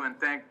thank you and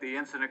thank the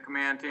Incident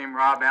Command Team,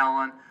 Rob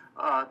Allen,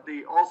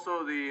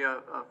 also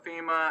the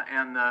FEMA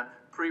and the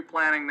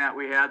pre-planning that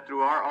we had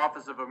through our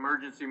Office of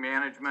Emergency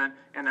Management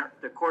and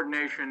the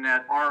coordination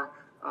that our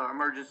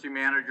emergency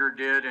manager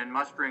did in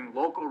mustering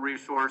local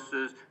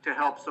resources to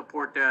help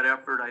support that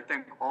effort. I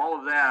think all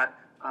of that,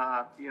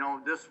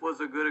 this was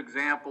a good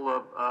example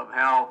of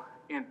how,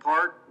 in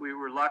part, we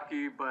were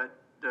lucky, but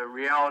the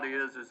reality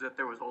is that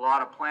there was a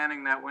lot of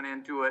planning that went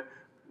into it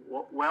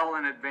well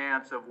in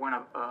advance of when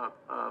a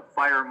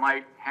fire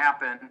might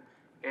happen,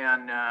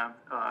 and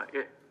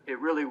it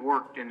really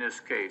worked in this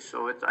case.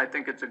 So I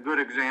think it's a good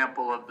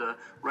example of the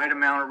right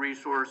amount of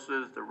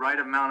resources, the right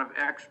amount of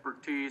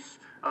expertise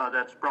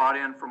that's brought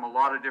in from a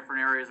lot of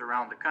different areas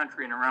around the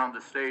country and around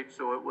the state.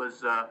 So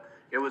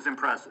it was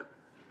impressive.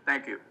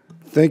 Thank you.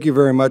 Thank you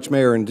very much,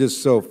 Mayor. And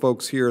just so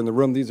folks here in the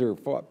room, these are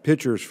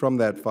pictures from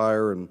that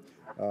fire, and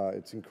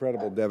it's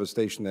incredible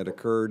devastation that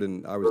occurred.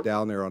 And I was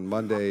down there on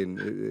Monday,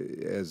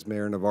 and as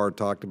Mayor Navarre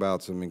talked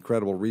about, some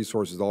incredible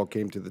resources all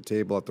came to the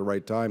table at the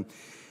right time.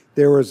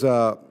 There was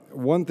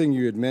one thing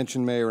you had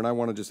mentioned, Mayor, and I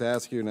want to just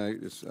ask you, and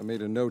I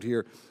made a note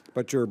here,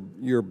 but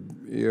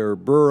your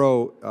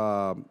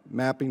borough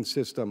mapping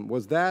system,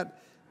 was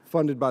that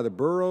funded by the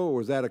borough, or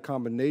was that a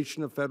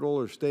combination of federal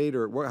or state,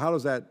 or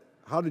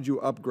how did you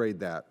upgrade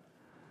that?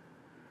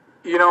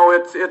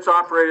 It's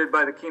operated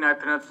by the Kenai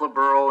Peninsula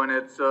Borough, and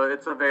it's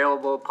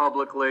available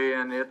publicly,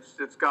 and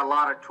it's got a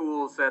lot of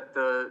tools that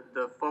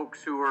the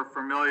folks who are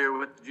familiar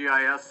with the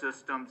GIS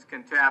systems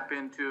can tap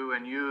into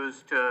and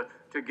use to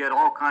get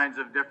all kinds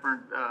of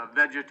different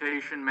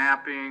vegetation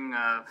mapping.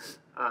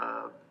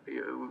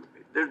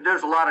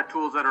 There's a lot of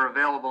tools that are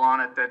available on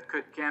it that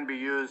can be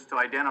used to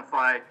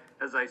identify,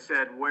 as I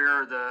said,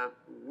 where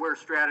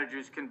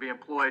strategies can be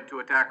employed to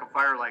attack a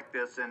fire like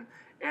this. And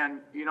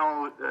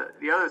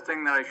the other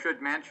thing that I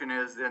should mention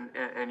is,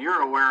 and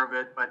you're aware of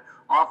it, but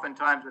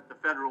oftentimes at the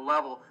federal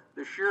level,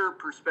 the sheer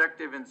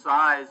perspective and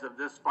size of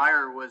this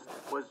fire was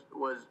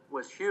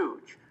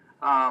huge.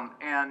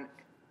 And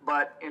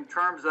but in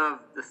terms of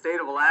the state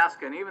of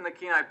Alaska and even the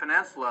Kenai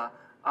Peninsula,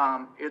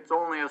 it's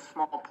only a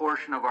small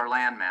portion of our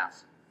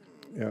landmass.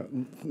 Yeah,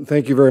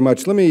 thank you very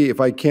much. Let me,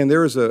 if I can,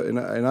 there is and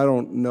I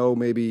don't know,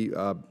 maybe,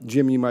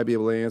 Jim, you might be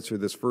able to answer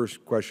this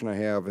first question I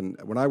have. And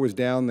when I was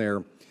down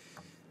there,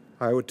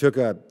 I took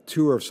a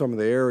tour of some of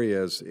the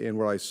areas, and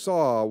what I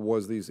saw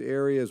was these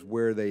areas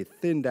where they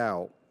thinned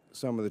out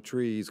some of the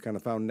trees, kind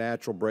of found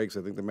natural breaks.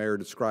 I think the mayor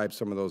described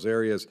some of those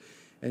areas.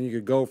 And you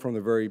could go from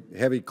the very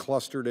heavy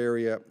clustered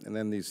area, and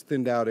then these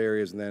thinned out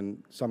areas, and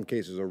then some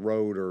cases a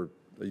road or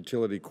a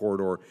utility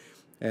corridor.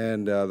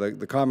 And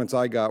the comments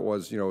I got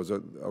was, you know, it was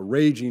a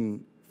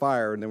raging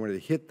fire, and then when it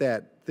hit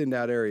that thinned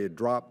out area, it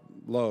dropped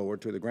low or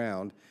to the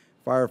ground,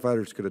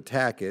 firefighters could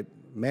attack it,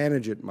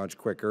 manage it much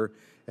quicker,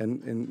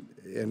 and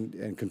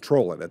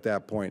control it at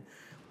that point.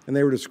 And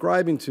they were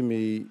describing to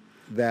me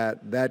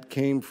that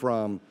came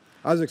from,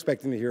 I was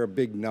expecting to hear a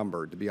big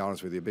number, to be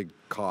honest with you, a big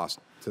cost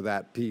to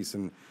that piece.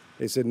 And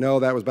they said, no,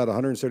 that was about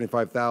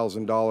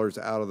 $175,000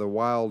 out of the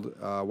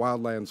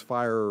Wildlands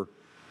Fire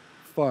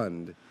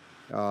Fund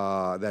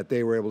that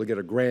they were able to get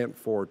a grant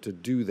for to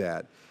do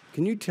that.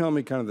 Can you tell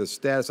me kind of the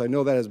status? I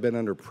know that has been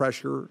under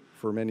pressure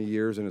for many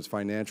years in its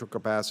financial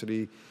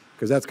capacity,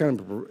 because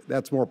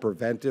that's more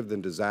preventive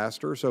than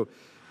disaster. So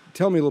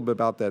tell me a little bit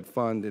about that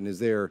fund, and is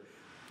the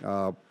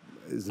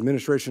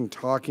administration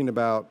talking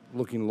about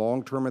looking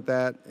long-term at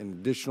that and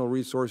additional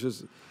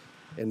resources?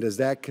 And does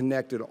that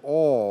connect at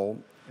all?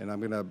 And I'm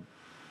going to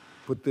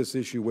put this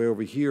issue way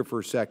over here for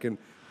a second.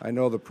 I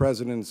know the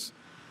president's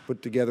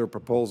put together a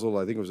proposal,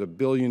 I think it was $1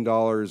 billion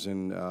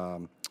in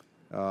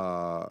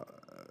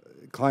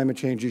climate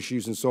change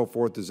issues and so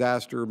forth,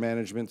 disaster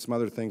management, some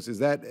other things. Is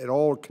that at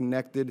all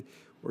connected,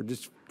 or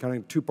just kind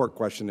of a two-part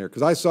question there?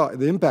 Because I saw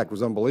the impact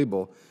was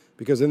unbelievable,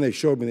 because then they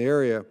showed me the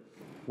area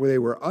where they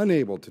were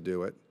unable to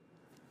do it,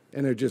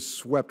 and it just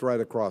swept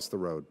right across the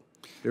road.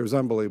 There was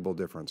unbelievable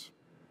difference.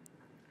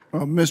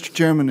 Well, Mr.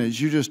 Chairman,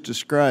 as you just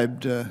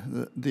described,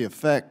 the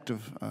effect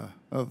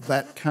of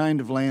that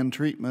kind of land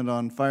treatment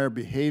on fire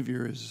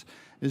behavior is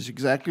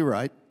exactly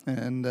right,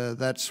 and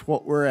that's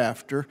what we're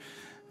after.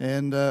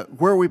 And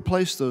where we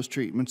place those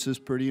treatments is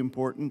pretty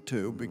important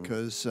too,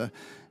 because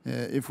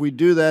if we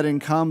do that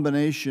in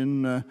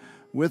combination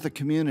with a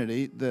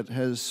community that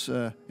has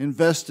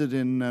invested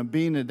in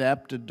being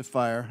adapted to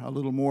fire, a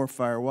little more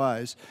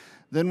fire-wise,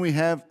 then we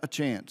have a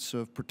chance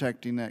of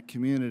protecting that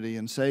community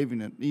and saving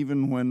it,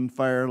 even when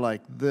fire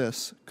like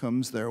this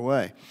comes their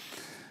way.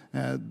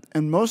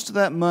 And most of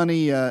that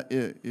money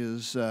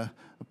is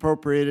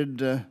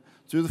appropriated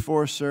through the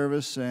Forest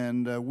Service,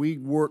 and we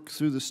work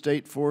through the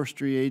state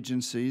forestry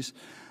agencies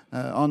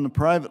on the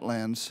private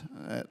lands,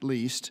 at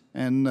least.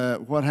 And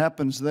what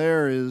happens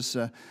there is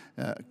a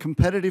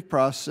competitive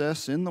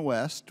process in the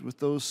West with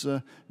those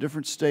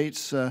different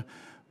states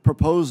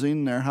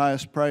proposing their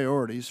highest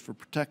priorities for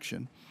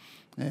protection,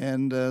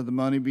 and the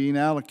money being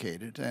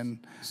allocated. And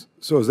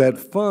so is that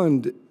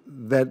fund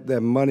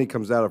that money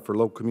comes out of for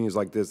local communities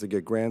like this that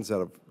get grants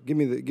out of? Give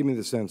me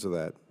the sense of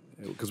that,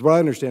 because what I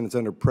understand, it's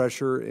under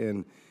pressure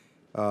and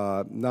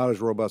not as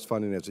robust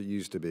funding as it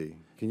used to be.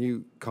 Can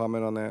you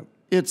comment on that?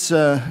 It's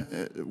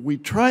we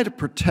try to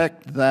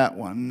protect that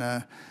one.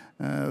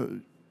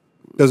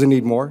 Does it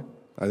need more?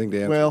 I think the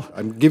answer. Well,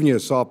 I'm giving you a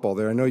softball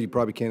there. I know you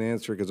probably can't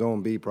answer because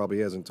OMB probably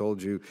hasn't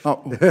told you.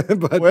 Oh,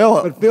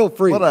 but feel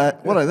free. What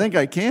I think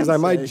I can say. I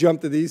might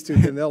jump to these two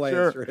and they'll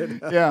Sure. answer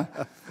it. Yeah,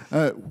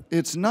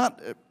 it's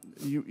not.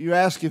 You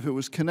ask if it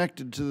was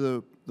connected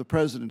to the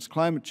president's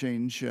climate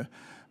change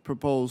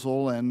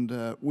proposal,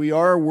 and we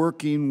are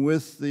working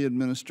with the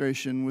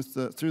administration,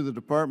 through the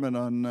department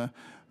on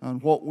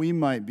what we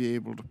might be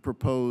able to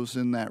propose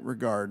in that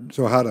regard.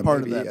 So how to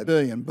part of that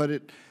billion,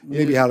 but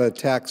maybe how to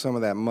attack some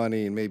of that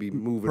money and maybe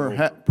move it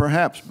over.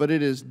 Perhaps, but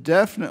it is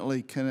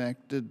definitely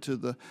connected to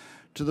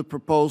the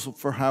proposal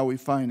for how we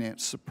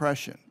finance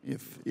suppression.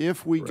 If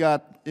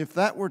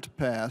that were to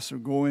pass or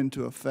go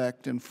into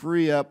effect and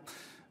free up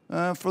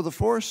for the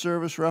Forest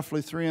Service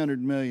roughly $300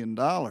 million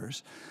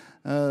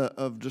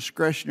of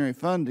discretionary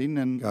funding,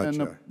 and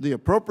the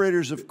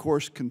appropriators, of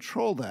course,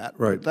 control that.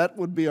 Right. That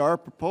would be our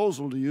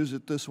proposal, to use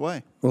it this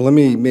way. Well, let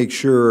me make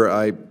sure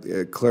I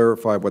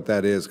clarify what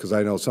that is, because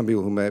I know some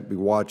people who might be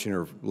watching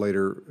or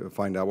later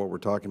find out what we're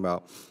talking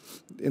about.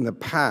 In the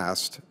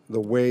past, the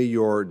way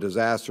your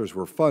disasters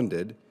were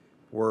funded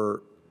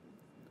were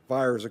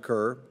fires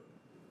occur,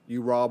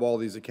 you rob all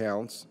these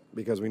accounts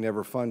because we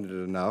never funded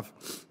it enough.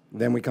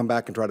 Then we come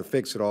back and try to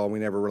fix it all, and we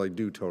never really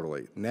do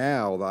totally.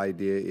 Now the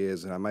idea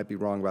is, and I might be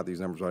wrong about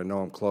these numbers, but I know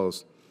I'm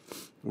close,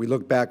 we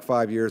look back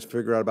 5 years,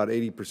 figure out about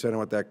 80% of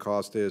what that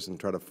cost is, and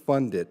try to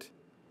fund it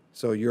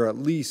so you're at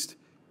least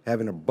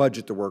having a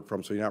budget to work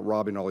from, so you're not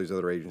robbing all these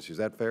other agencies. Is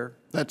that fair?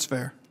 That's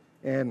fair.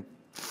 And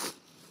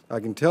I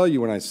can tell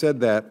you when I said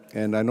that,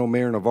 and I know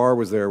Mayor Navarre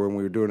was there when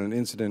we were doing an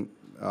incident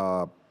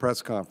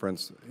press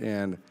conference,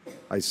 and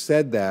I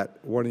said that,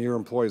 one of your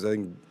employees, I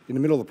think, in the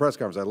middle of the press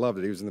conference, I loved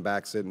it. He was in the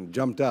back sitting,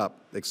 jumped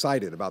up,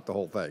 excited about the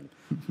whole thing,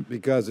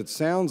 because it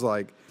sounds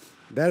like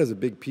that is a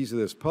big piece of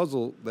this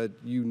puzzle that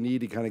you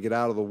need to kind of get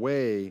out of the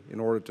way in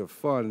order to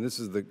fund. And this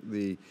is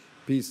the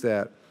piece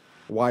that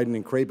Wyden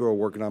and Crapo are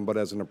working on. But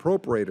as an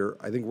appropriator,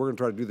 I think we're going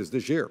to try to do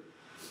this year.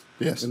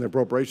 Yes. In the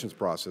appropriations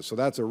process. So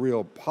that's a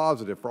real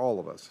positive for all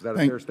of us. Is that a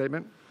fair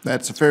statement?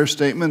 That's a fair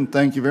statement.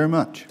 Thank you very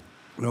much.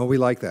 No, we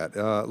like that.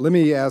 Let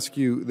me ask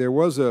you, there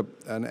was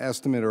an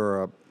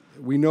estimate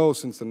we know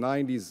since the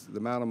 90s the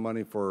amount of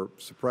money for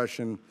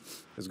suppression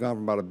has gone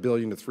from about $1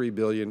 billion to $3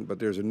 billion, but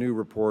there's a new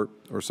report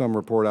or some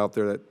report out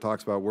there that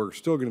talks about we're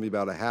still going to be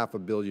about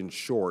 $500 million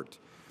short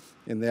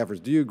in the efforts.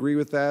 Do you agree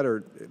with that,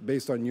 or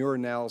based on your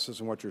analysis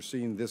and what you're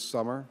seeing this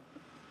summer?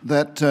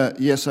 That,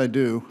 yes, I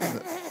do.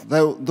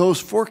 Those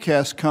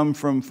forecasts come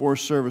from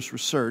Forest Service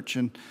Research,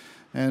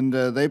 and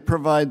they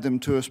provide them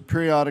to us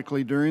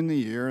periodically during the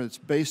year. It's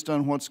based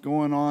on what's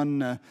going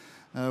on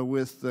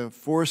with the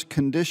forest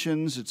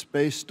conditions. It's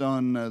based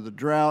on the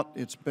drought.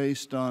 It's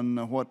based on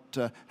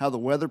how the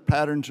weather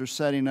patterns are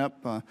setting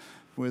up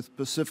with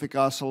Pacific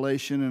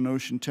oscillation and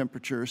ocean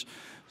temperatures.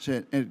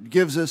 So it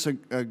gives us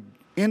a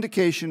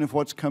indication of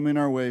what's coming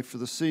our way for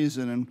the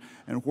season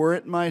and where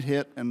it might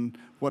hit and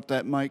what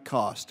that might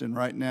cost. And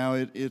right now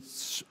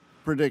it's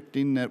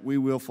predicting that we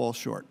will fall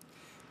short.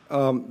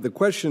 The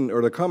question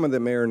or the comment that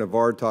Mayor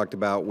Navarre talked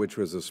about, which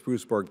was a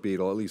spruce bark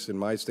beetle, at least in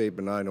my state,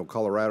 but I know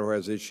Colorado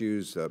has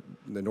issues, the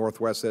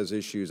Northwest has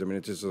issues. I mean,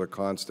 it just is a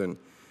constant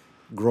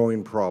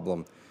growing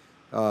problem.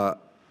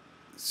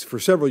 For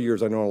several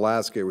years, I know in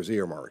Alaska it was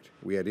earmarked.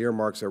 We had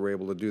earmarks that were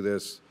able to do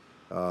this.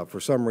 For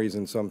some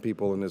reason, some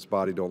people in this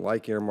body don't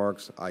like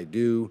earmarks. I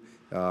do,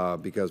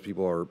 because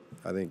people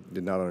I think,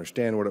 did not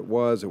understand what it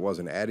was. It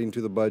wasn't adding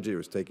to the budget. It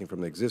was taking from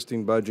the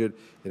existing budget,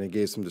 and it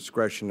gave some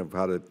discretion of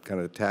how to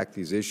kind of attack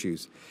these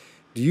issues.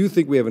 Do you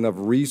think we have enough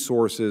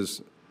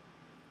resources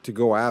to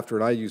go after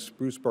it? I use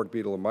spruce bark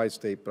beetle in my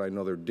state, but I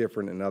know they're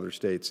different in other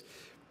states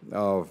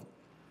of,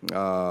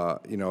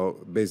 you know,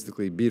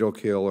 basically beetle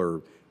kill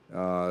or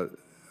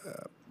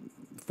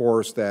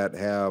forests that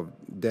have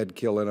dead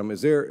kill in them.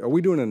 Are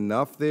we doing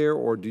enough there,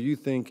 or do you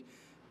think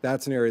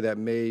that's an area that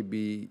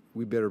we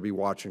better be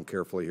watching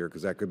carefully here,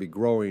 because that could be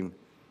growing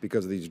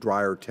because of these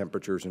drier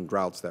temperatures and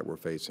droughts that we're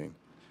facing?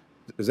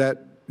 Does that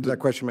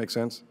question make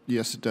sense?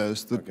 Yes, it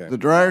does. Okay. The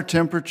drier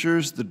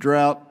temperatures, the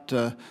drought,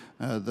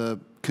 the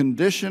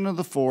condition of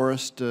the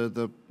forest,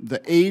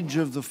 the age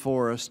of the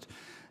forest.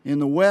 In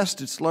the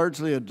West, it's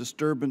largely a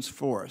disturbance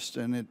forest,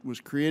 and it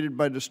was created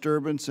by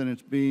disturbance, and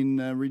it's being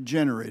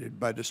regenerated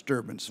by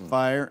disturbance,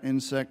 fire,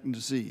 insect, and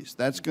disease.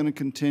 That's going to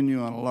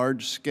continue on a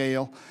large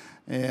scale,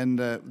 and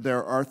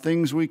there are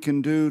things we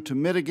can do to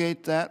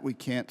mitigate that. We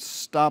can't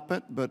stop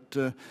it,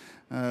 but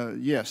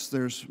yes,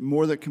 there's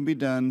more that can be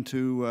done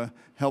to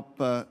help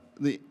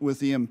with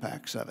the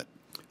impacts of it.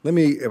 Let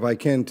me, if I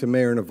can, to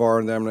Mayor Navarre,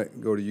 and then I'm going to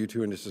go to you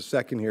two in just a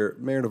second here.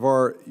 Mayor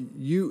Navarre,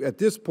 at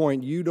this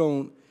point, you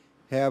don't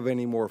have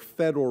any more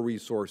federal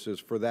resources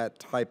for that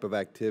type of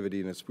activity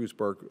in a spruce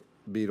bark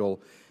beetle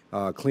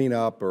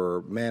cleanup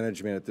or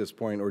management at this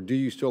point, or do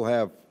you still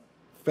have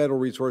federal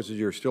resources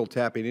you're still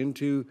tapping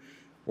into,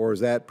 or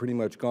is that pretty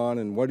much gone,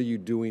 and what are you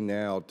doing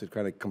now to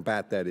kind of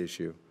combat that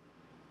issue?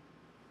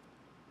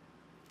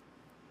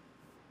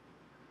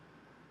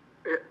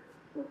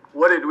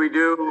 What did we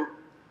do?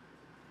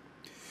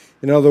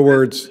 In other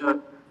words,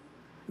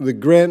 the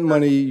grant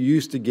money you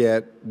used to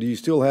get, do you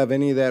still have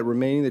any of that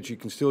remaining that you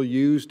can still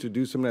use to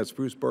do some of that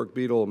spruce bark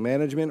beetle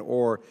management,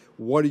 or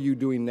what are you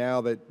doing now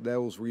that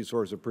those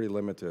resources are pretty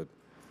limited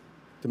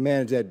to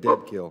manage that dead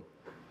kill?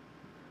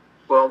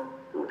 Well,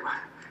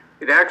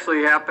 it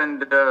actually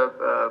happened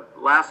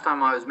last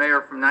time I was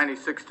mayor from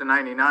 96 to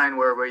 99,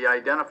 where we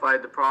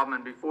identified the problem,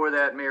 and before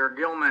that, Mayor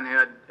Gilman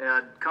had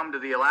come to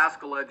the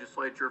Alaska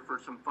legislature for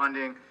some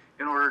funding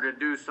in order to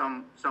do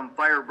some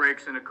fire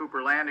breaks in the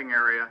Cooper Landing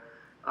area.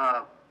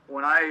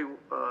 When I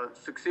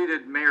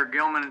succeeded Mayor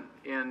Gilman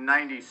in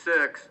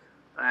 96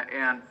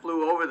 and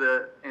flew over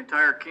the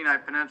entire Kenai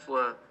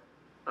Peninsula,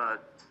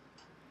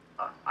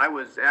 I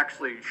was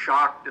actually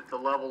shocked at the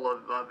level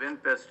of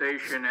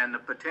infestation and the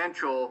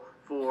potential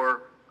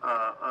for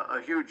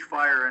a huge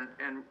fire.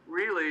 And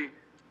really,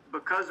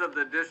 because of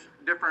the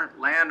different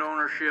land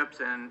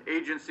ownerships and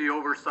agency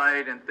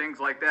oversight and things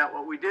like that,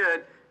 what we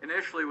did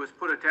initially was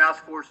put a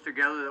task force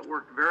together that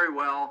worked very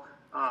well,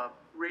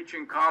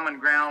 reaching common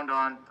ground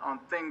on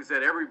things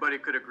that everybody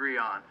could agree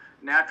on.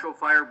 Natural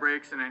fire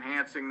breaks and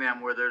enhancing them,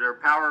 whether they're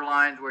power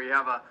lines where you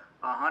have a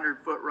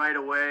 100-foot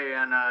right-of-way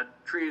and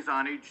trees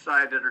on each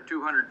side that are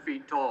 200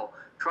 feet tall.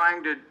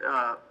 Trying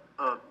to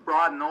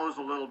broaden those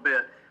a little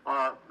bit,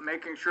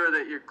 making sure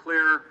that you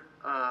clear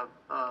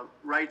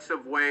rights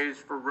of ways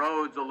for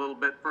roads a little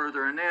bit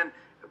further. And then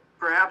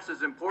perhaps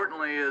as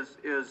importantly is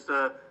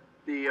the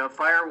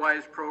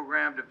Firewise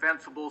program,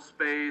 defensible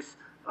space,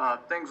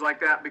 things like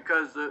that,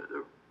 because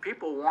the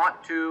people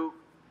want to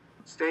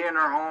stay in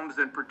their homes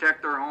and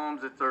protect their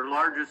homes. It's their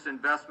largest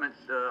investment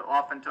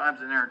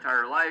oftentimes in their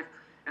entire life.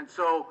 And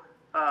so,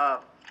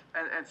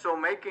 so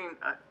making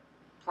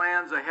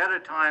plans ahead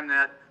of time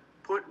that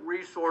put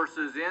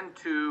resources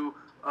into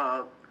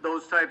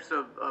those types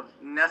of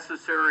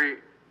necessary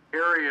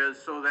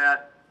areas so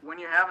that when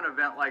you have an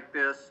event like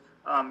this,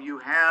 you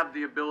have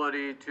the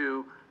ability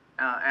to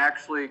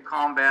actually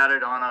combat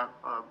it on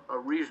a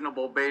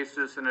reasonable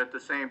basis, and at the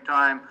same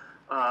time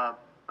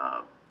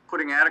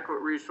putting adequate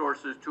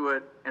resources to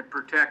it and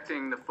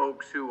protecting the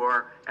folks who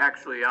are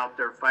actually out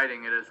there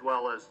fighting it, as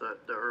well as the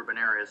urban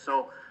areas.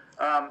 So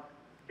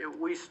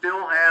we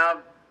still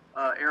have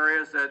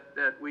areas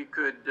that we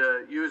could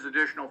use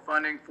additional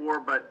funding for,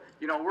 but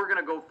we're going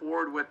to go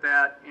forward with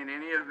that in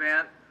any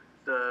event.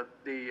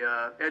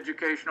 The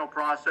educational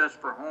process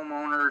for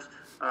homeowners,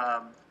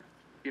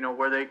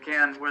 where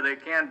they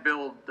can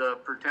build the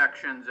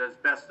protections as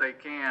best they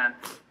can,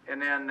 and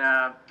then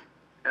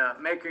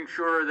making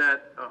sure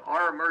that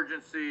our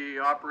emergency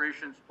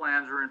operations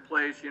plans are in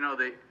place.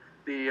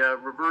 The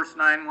reverse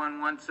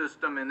 911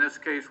 system in this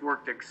case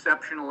worked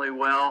exceptionally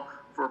well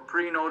for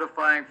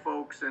pre-notifying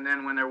folks, and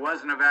then when there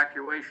was an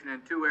evacuation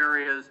in 2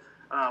 areas,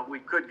 we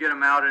could get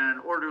them out in an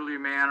orderly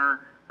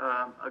manner.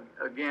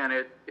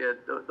 Again,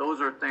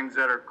 those are things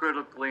that are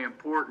critically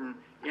important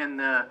in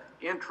the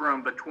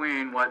interim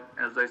between what,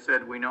 as I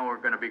said, we know are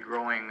going to be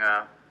growing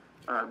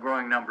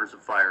numbers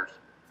of fires.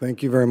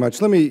 Thank you very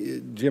much. Let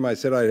me, Jim, I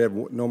said I have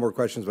no more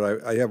questions,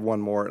 but I have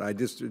one more. And I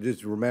just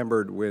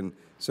remembered when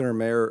Senator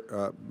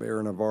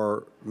Mayor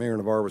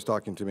Navarre was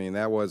talking to me, and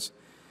that was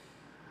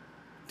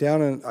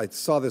down in, I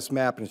saw this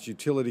map, and it's a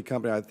utility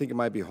company. I think it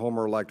might be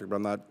Homer Electric, but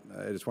I'm not,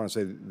 I just want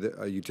to say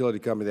a utility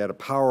company that had a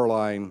power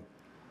line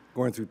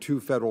going through 2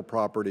 federal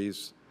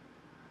properties,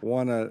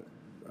 one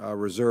a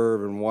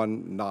reserve and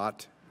one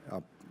not,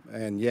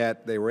 and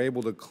yet they were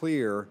able to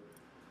clear,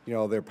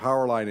 their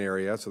power line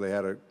area, so they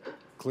had a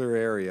clear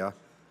area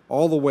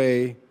all the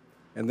way,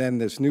 and then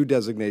this new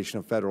designation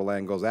of federal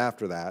land goes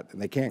after that,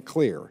 and they can't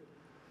clear.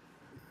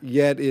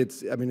 Yet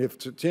it's, I mean, if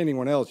to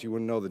anyone else, you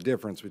wouldn't know the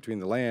difference between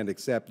the land,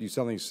 except you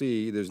suddenly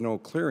see there's no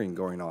clearing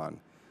going on.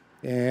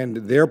 And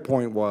their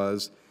point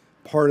was,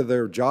 part of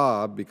their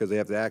job, because they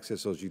have to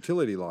access those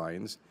utility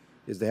lines,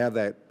 is to have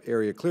that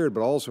area cleared,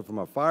 but also from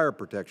a fire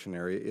protection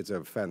area, it's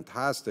a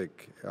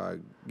fantastic,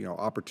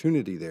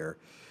 opportunity there.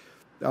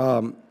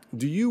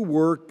 Do you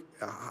work,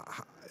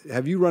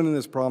 have you run into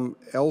this problem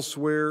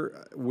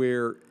elsewhere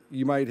where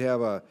you might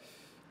have a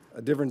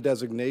different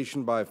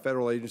designation by a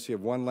federal agency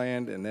of one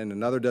land and then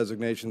another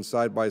designation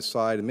side by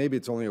side, and maybe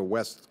it's only a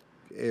west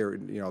area,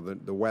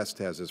 the west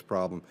has this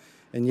problem,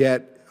 and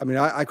yet, I mean,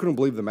 I couldn't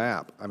believe the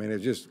map. I mean,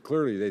 it's just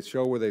clearly, they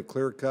show where they've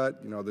clear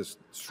cut, this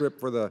strip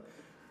for the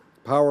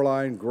power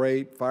line,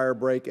 great, fire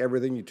break,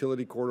 everything,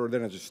 utility corridor,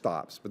 then it just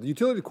stops. But the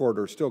utility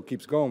corridor still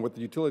keeps going with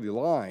the utility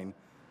line,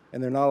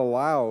 and they're not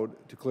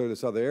allowed to clear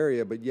this other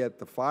area, but yet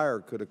the fire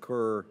could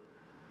occur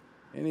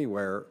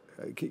anywhere.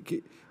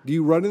 Do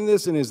you run in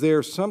this, and is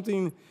there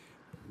something,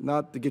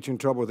 not to get you in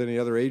trouble with any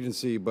other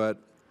agency, but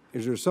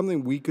is there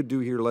something we could do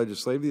here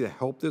legislatively to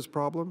help this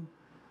problem?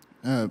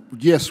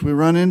 Yes, we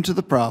run into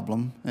the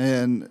problem,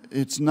 and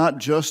it's not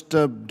just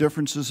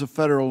differences of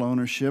federal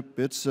ownership,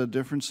 it's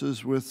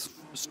differences with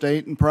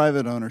state and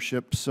private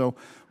ownership. So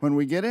when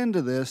we get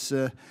into this,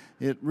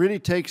 it really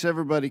takes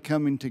everybody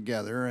coming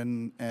together,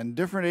 and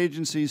different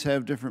agencies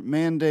have different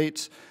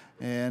mandates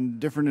and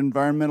different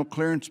environmental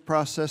clearance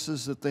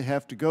processes that they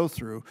have to go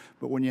through.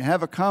 But when you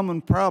have a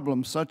common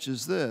problem such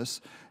as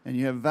this, and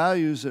you have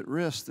values at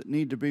risk that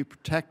need to be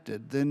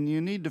protected, then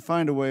you need to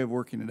find a way of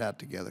working it out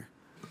together.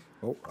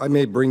 Well, I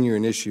may bring you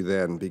an issue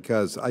then,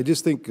 because I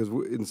just think, because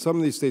in some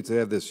of these states they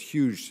have this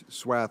huge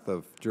swath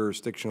of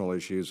jurisdictional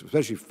issues,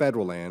 especially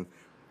federal land.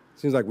 It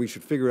seems like we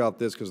should figure out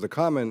this, because the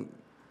common,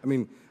 I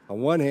mean,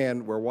 on one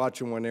hand, we're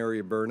watching one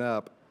area burn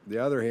up. The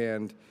other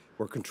hand,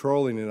 we're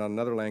controlling it on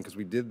another land because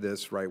we did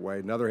this right way.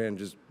 Another hand,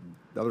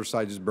 the other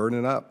side just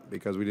burning up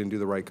because we didn't do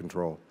the right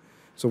control.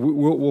 So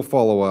we'll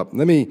follow up.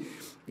 Let me,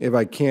 if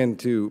I can,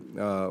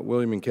 to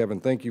William and Kevin,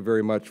 thank you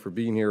very much for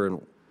being here.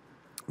 And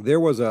there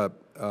was a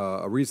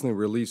recently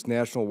released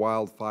National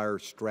Wildfire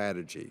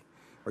Strategy.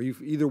 Are you,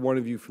 either one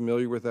of you,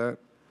 familiar with that?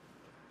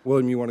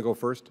 William, you want to go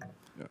first?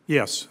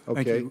 Yes,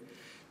 okay. Thank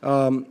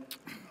you.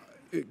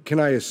 Can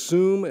I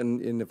assume,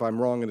 and if I'm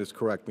wrong, just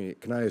correct me,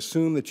 can I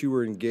assume that you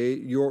were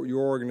engaged, your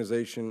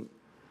organization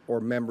or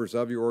members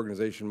of your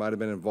organization might have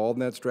been involved in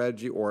that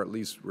strategy, or at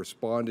least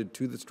responded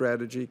to the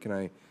strategy? Can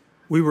I?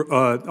 We were,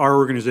 our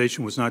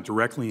organization was not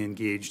directly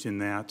engaged in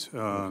that.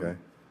 Okay.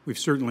 We've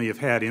certainly have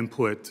had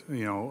input,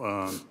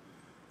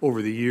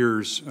 over the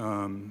years,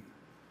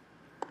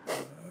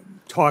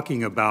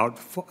 talking about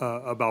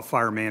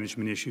fire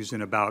management issues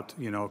and about,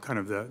 kind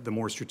of the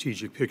more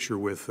strategic picture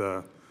with,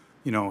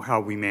 how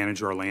we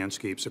manage our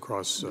landscapes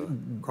across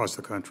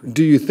the country.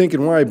 Do you think,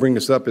 and why I bring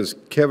this up is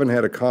Kevin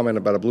had a comment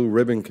about a blue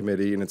ribbon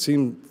committee, and it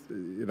seemed,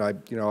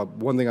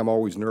 one thing I'm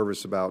always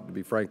nervous about, to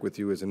be frank with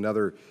you, is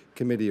another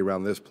committee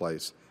around this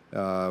place,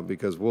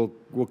 because we'll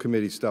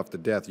committee stuff to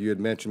death. You had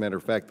mentioned, matter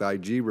of fact, the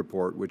IG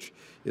report, which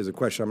is a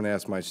question I'm going to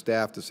ask my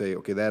staff to say,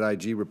 okay, that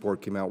IG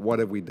report came out, what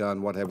have we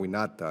done, what have we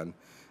not done?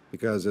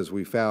 Because as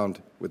we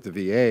found with the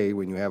VA,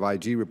 when you have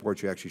IG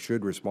reports, you actually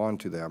should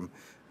respond to them.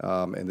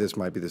 And this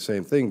might be the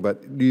same thing.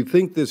 But do you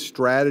think this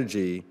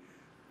strategy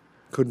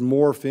could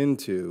morph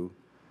into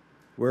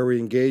where we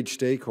engage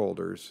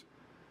stakeholders,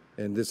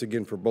 and this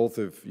again for both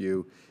of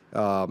you,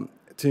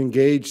 to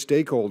engage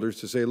stakeholders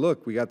to say,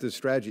 look, we got this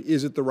strategy.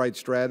 Is it the right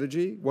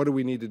strategy? What do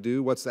we need to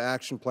do? What's the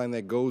action plan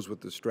that goes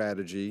with the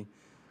strategy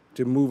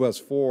to move us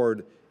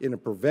forward in a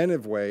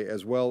preventive way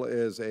as well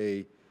as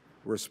a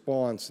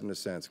response in a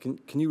sense?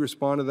 Can you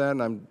respond to that?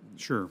 And I'm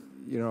Sure.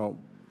 You know,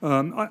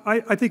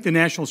 I think the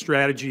national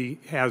strategy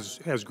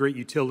has great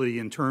utility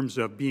in terms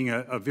of being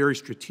a very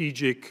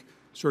strategic,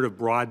 sort of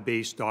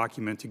broad-based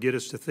document to get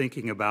us to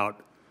thinking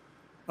about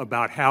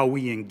how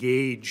we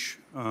engage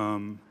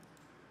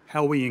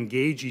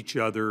each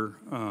other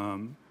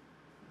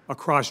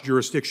across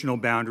jurisdictional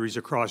boundaries,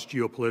 across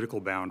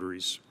geopolitical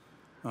boundaries,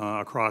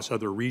 across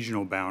other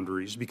regional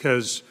boundaries,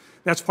 because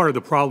that's part of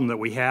the problem that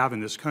we have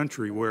in this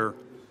country where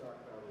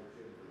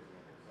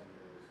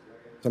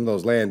some of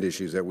those land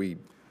issues that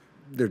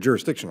they're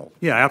jurisdictional.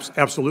 Yeah,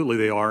 absolutely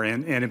they are,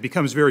 and it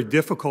becomes very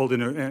difficult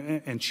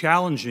and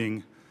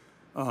challenging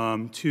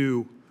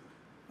to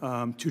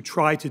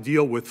try to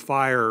deal with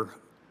fire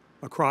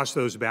across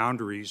those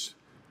boundaries,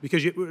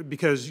 because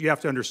you have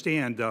to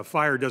understand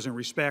fire doesn't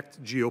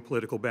respect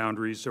geopolitical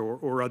boundaries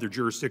or other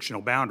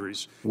jurisdictional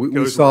boundaries.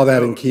 We saw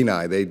that in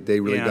Kenai.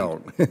 They really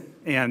don't.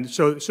 And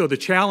so the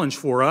challenge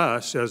for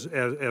us as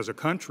a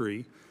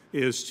country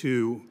is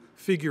to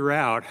figure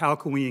out how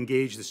can we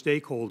engage the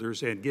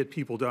stakeholders and get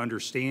people to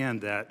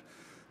understand that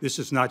this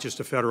is not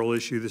just a federal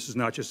issue, this is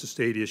not just a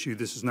state issue,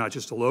 this is not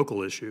just a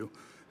local issue.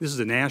 This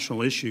is a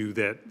national issue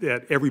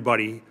that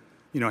everybody,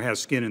 has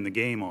skin in the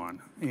game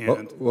on.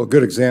 And well, a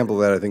good example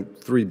of that, I think,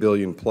 $3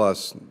 billion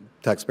plus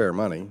taxpayer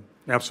money.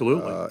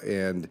 Absolutely.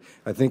 And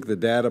I think the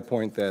data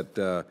point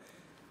that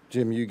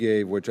Jim, you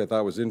gave, which I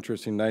thought was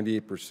interesting,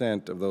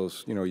 98% of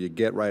those, you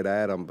get right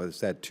at them, but it's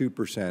that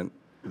 2%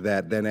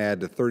 that then add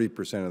to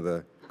 30% of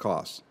the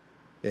costs.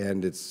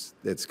 And it's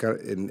kind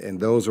of, and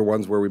those are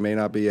ones where we may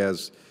not be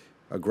as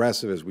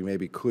aggressive as we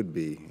maybe could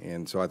be.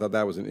 And so I thought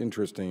that was an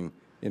interesting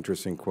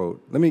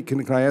quote.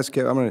 Can I ask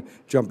Kevin, I'm going to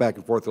jump back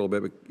and forth a little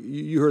bit, but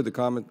you heard the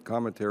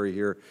commentary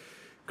here,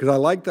 because I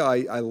like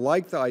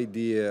the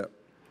idea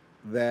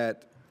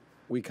that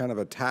we kind of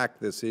attack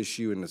this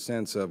issue in the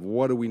sense of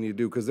what do we need to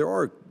do, because there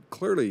are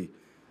clearly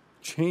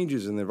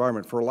changes in the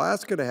environment. For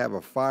Alaska to have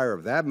a fire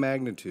of that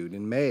magnitude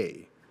in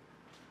May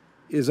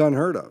is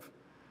unheard of.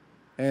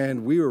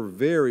 And we were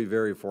very,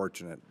 very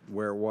fortunate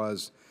where it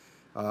was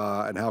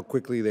and how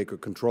quickly they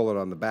could control it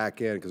on the back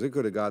end, because it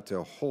could have got to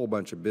a whole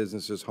bunch of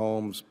businesses,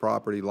 homes,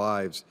 property,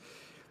 lives.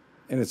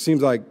 And it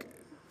seems like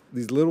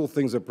these little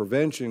things of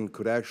prevention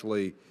could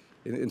actually,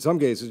 in some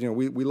cases,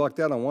 we lucked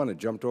out on one. It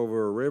jumped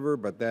over a river,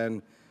 but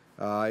then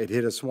it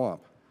hit a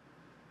swamp.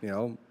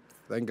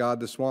 Thank God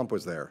the swamp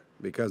was there,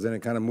 because then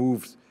it kind of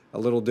moved a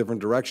little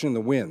different direction.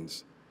 The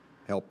winds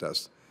helped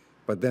us.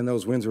 But then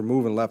those winds were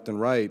moving left and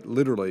right,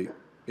 literally,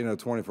 in a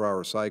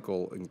 24-hour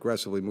cycle,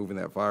 aggressively moving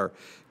that fire.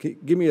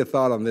 Give me a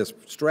thought on this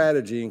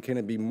strategy, and can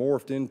it be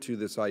morphed into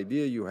this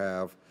idea you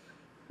have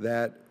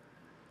that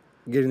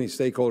getting these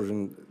stakeholders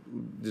and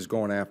just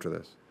going after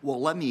this? Well,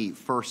 let me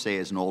first say,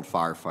 as an old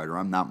firefighter,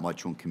 I'm not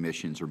much on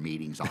commissions or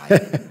meetings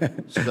either.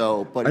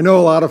 But I know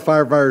a lot of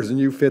firefighters, and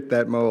you fit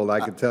that mold. I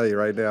can tell you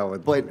right now.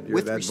 But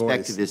with that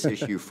respect voice. to this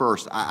issue,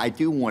 first, I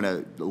do want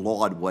to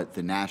laud what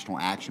the National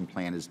Action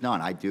Plan has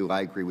done. I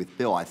agree with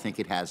Bill. I think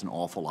it has an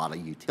awful lot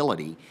of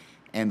utility.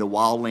 And the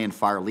Wildland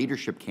Fire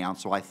Leadership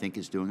Council, I think,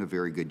 is doing a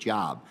very good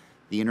job.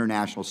 The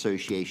International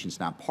Association is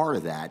not part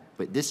of that,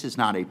 but this is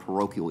not a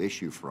parochial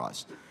issue for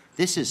us.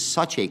 This is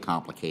such a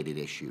complicated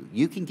issue.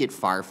 You can get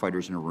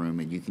firefighters in a room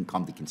and you can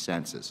come to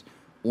consensus.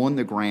 On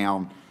the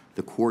ground,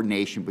 the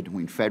coordination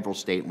between federal,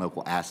 state, and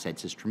local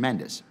assets is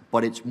tremendous,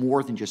 but it's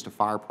more than just a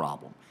fire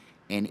problem.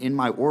 And in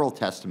my oral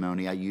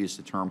testimony, I use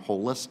the term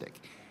holistic.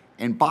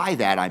 And by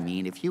that, I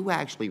mean, if you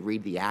actually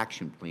read the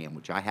action plan,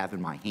 which I have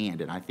in my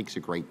hand, and I think is a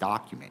great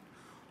document,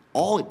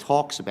 all it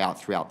talks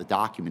about throughout the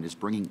document is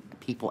bringing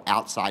people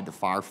outside the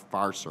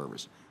fire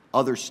service,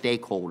 other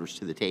stakeholders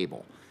to the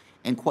table.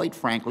 And quite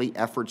frankly,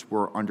 efforts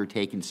were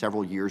undertaken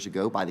several years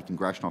ago by the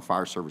Congressional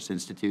Fire Service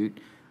Institute,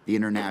 the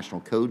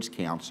International Codes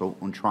Council,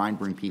 on trying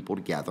to bring people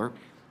together,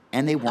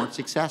 and they weren't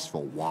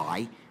successful.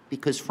 Why?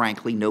 Because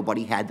frankly,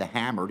 nobody had the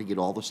hammer to get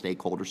all the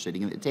stakeholders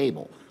sitting at the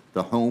table.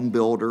 The home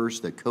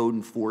builders, the code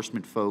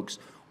enforcement folks,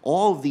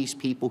 all of these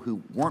people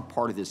who weren't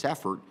part of this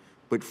effort,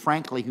 but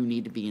frankly who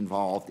need to be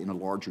involved in a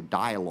larger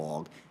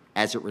dialogue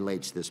as it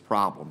relates to this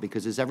problem.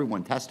 Because as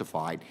everyone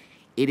testified,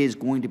 it is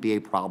going to be a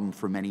problem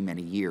for many,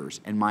 many years.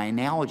 And my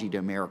analogy to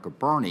America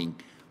Burning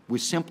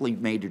was simply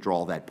made to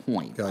draw that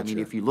point. Gotcha. I mean,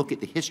 if you look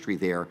at the history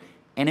there,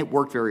 and it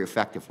worked very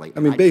effectively. I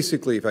mean,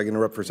 basically, if I can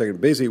interrupt for a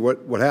second, basically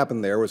what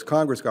happened there was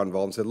Congress got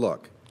involved and said,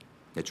 look,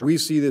 That's right. we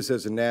see this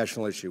as a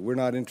national issue. We're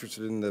not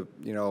interested in the,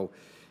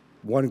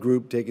 one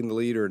group taking the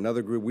lead or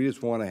another group. We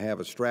just want to have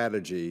a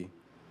strategy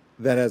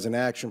that has an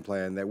action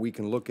plan that we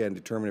can look at and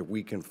determine if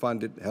we can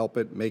fund it, help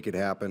it, make it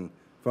happen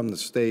from the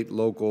state,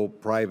 local,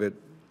 private,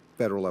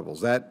 federal levels.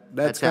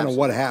 That's kind of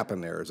what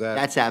happened there. Is that?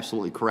 That's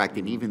absolutely correct.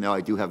 And even though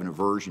I do have an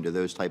aversion to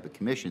those type of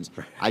commissions,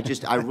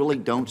 I really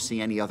don't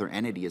see any other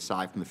entity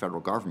aside from the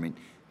federal government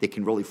that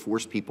can really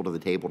force people to the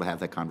table to have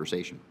that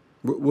conversation.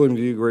 William,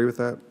 do you agree with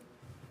that?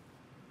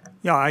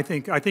 Yeah, I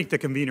think the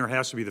convener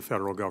has to be the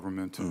federal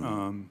government.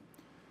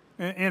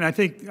 And I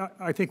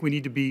think we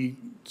need to be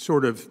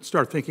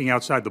start thinking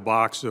outside the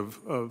box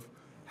of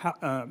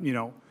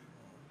how,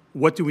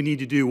 what do we need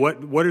to do?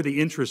 What are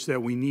the interests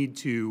that we need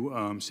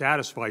to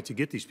satisfy to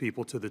get these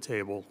people to the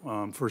table?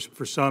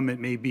 For some, it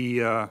may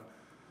be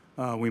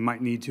we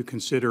might need to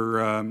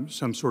consider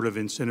some sort of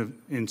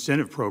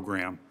incentive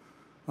program,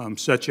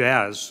 such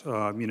as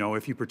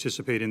if you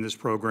participate in this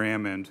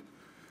program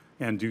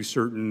and do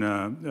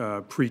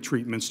certain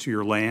pre-treatments to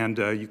your land,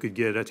 you could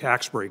get a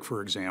tax break,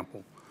 for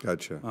example.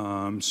 Gotcha.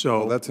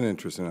 So that's an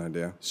interesting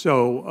idea.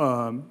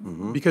 So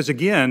because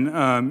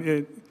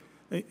again,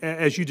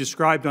 as you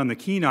described on the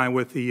Kenai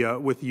with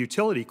the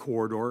utility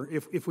corridor,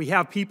 if we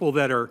have people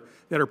that are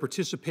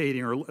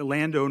participating, or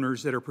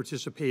landowners that are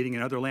participating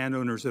and other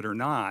landowners that are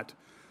not,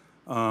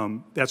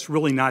 that's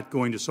really not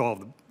going to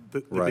solve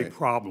the big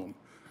problem.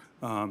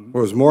 What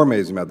was more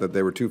amazing about that,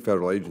 they were two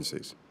federal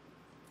agencies,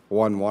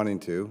 one wanting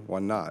to,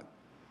 one not.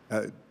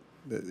 I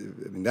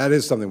mean, that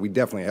is something we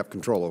definitely have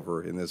control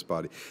over in this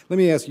body. Let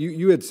me ask you,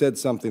 you had said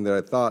something that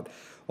I thought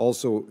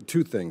also,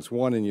 two things.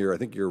 One, in I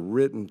think your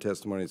written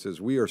testimony, it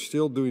says, we are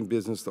still doing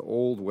business the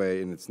old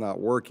way and it's not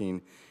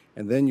working.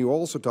 And then you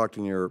also talked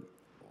in your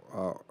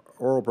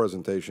oral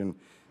presentation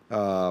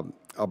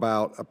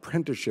about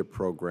apprenticeship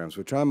programs,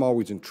 which I'm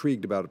always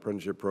intrigued about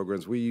apprenticeship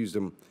programs. We used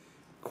them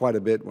quite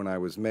a bit when I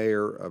was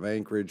mayor of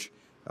Anchorage.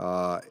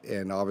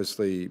 And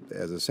obviously,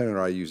 as a senator,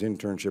 I use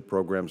internship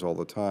programs all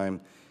the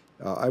time.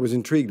 I was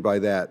intrigued by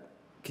that.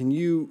 Can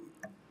you,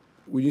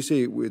 when you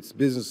say it's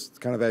business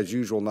kind of as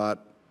usual,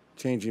 not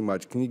changing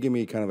much, can you give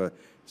me kind of a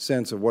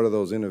sense of what are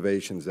those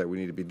innovations that we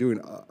need to be doing,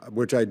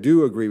 which I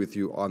do agree with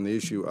you on the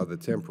issue of the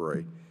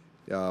temporary.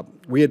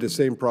 We had the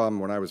same problem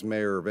when I was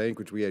mayor of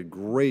Anchorage. We had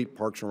great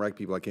Parks and Rec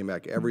people that came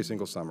back every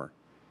single summer.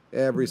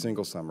 Every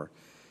single summer.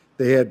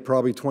 They had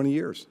probably 20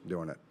 years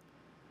doing it.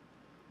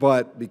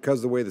 But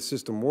because the way the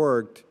system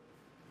worked,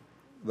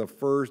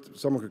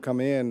 someone could come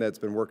in that's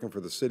been working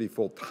for the city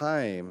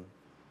full-time,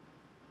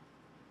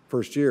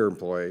 first-year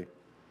employee,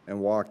 and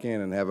walk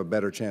in and have a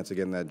better chance of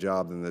getting that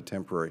job than the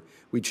temporary.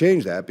 We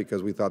changed that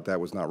because we thought that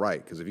was not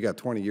right, because if you got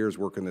 20 years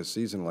working this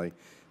seasonally,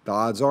 the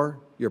odds are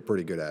you're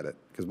pretty good at it,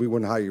 because we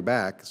wouldn't hire you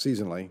back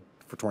seasonally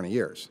for 20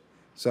 years.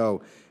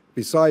 So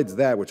besides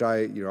that, which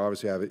I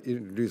obviously have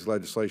introduced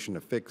legislation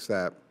to fix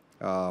that,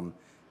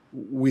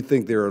 we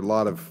think there are a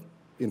lot of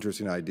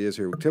interesting ideas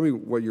here. Tell me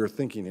what you're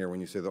thinking here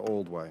when you say the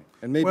old way.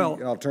 And maybe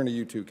I'll turn to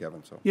you too,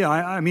 Kevin. So. Yeah,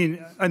 I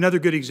mean, another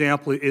good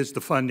example is the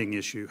funding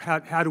issue.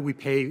 How do we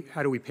pay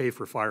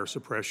for fire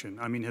suppression?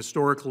 I mean,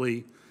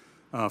 historically,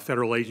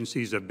 federal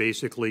agencies have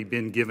basically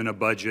been given a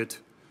budget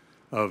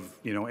of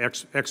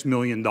X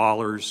million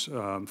dollars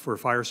for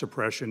fire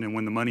suppression, and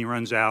when the money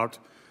runs out,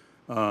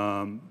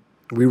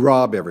 we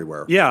rob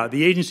everywhere. Yeah,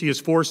 the agency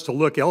is forced to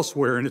look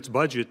elsewhere in its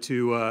budget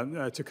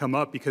to come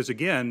up, because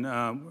again,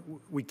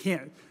 we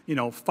can't.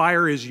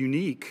 Fire is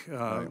unique,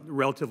 right,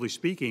 relatively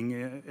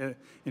speaking,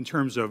 in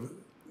terms of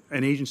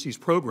an agency's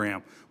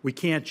program. We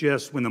can't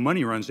just, when the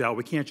money runs out,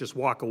 we can't just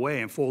walk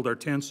away and fold our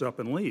tents up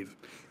and leave.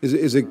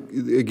 Is it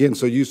again?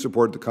 So you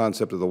support the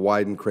concept of the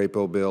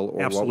Wyden-Crapo bill,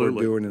 or Absolutely. What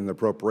we're doing in the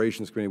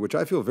Appropriations Committee, which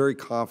I feel very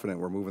confident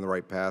we're moving the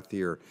right path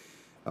here.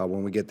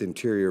 When we get the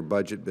Interior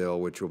Budget Bill,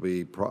 which will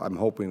be, I'm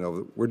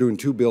hoping, we're doing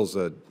 2 bills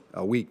a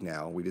week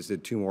now. We just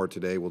did 2 more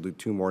today. We'll do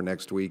 2 more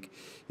next week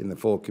in the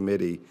full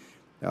committee.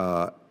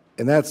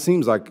 And that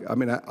seems like, I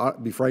mean, I'll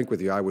be frank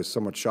with you, I was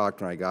somewhat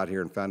shocked when I got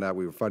here and found out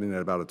we were funding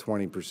at about a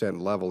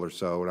 20% level or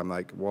so. And I'm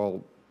like,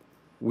 well,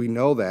 we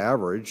know the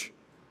average.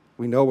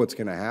 We know what's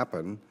going to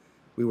happen.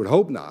 We would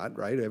hope not,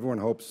 right? Everyone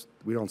hopes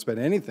we don't spend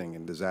anything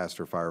in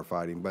disaster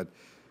firefighting, but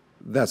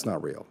that's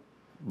not real.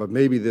 But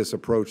maybe this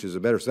approach is a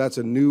better. So that's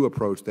a new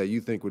approach that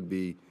you think would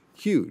be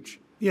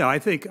huge. Yeah, I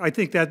think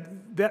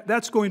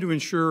that's going to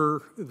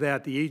ensure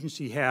that the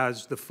agency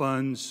has the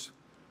funds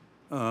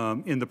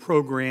in the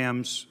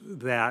programs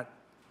that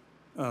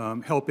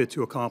help it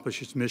to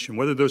accomplish its mission.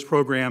 Whether those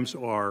programs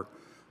are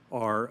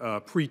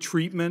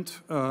pre-treatment,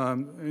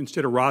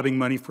 instead of robbing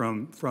money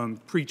from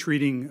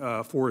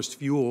pre-treating forest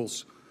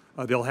fuels,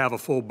 they'll have a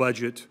full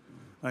budget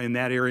in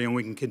that area, and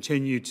we can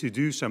continue to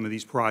do some of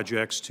these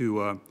projects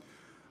to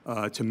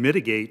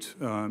mitigate,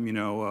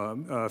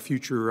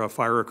 future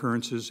fire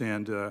occurrences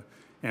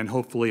and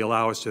hopefully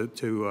allow us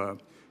to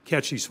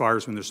catch these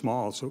fires when they're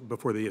small, so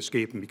before they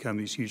escape and become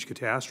these huge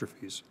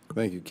catastrophes.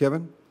 Thank you.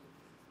 Kevin?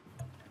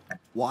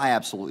 Well, I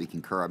absolutely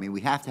concur. I mean, we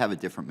have to have a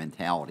different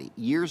mentality.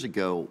 Years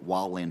ago,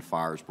 wildland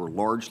fires were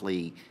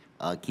largely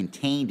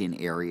contained in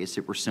areas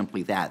that were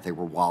simply that. They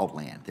were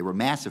wildland. They were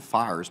massive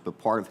fires, but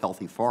part of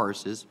healthy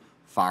forests is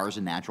fire is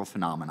a natural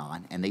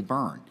phenomenon, and they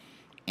burn.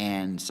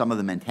 And some of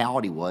the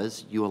mentality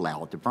was you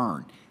allow it to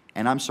burn.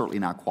 And I'm certainly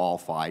not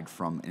qualified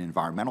from an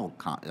environmental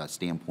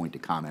standpoint to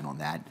comment on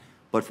that.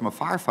 But from a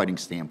firefighting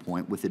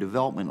standpoint, with the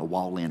development of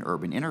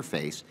wildland-urban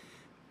interface,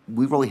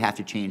 we really have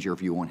to change our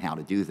view on how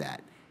to do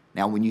that.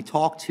 Now, when you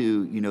talk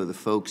to, the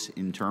folks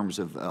in terms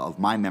of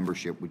my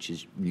membership, which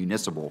is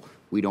municipal,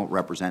 we don't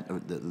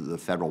represent the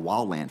federal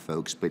wildland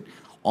folks, but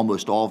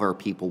almost all of our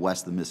people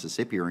west of the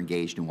Mississippi are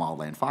engaged in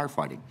wildland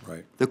firefighting.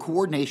 Right. The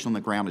coordination on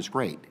the ground is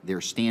great.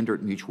 There's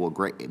standard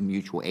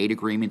mutual aid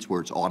agreements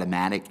where it's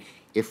automatic.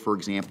 If, for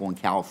example, in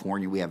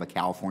California, we have a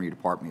California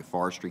Department of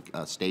Forestry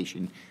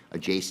station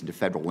adjacent to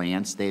federal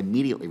lands, they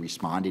immediately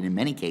respond, and in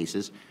many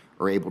cases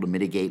are able to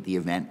mitigate the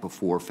event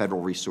before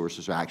federal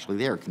resources are actually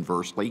there.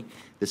 Conversely,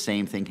 the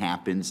same thing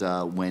happens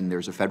when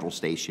there's a federal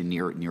station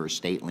near a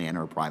state land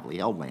or a privately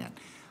held land.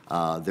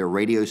 Their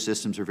radio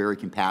systems are very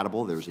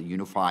compatible. There's a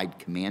unified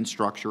command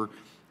structure,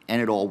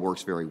 and it all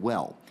works very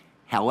well.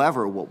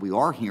 However, what we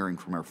are hearing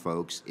from our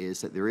folks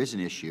is that there is an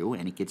issue,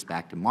 and it gets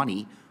back to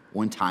money,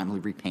 on timely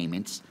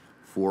repayments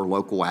for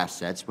local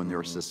assets when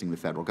they're assisting the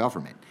federal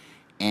government.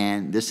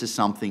 And this is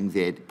something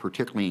that,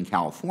 particularly in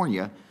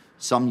California,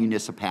 some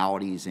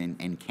municipalities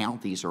and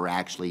counties are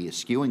actually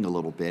eschewing a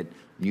little bit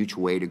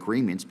mutual aid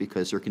agreements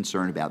because they're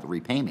concerned about the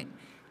repayment.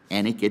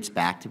 And it gets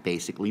back to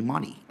basically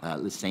money.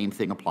 The same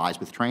thing applies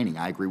with training.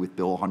 I agree with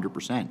Bill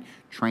 100%.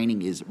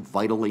 Training is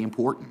vitally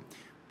important.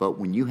 But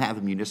when you have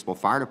a municipal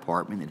fire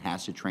department that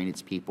has to train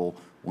its people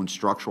on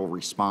structural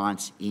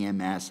response,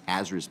 EMS,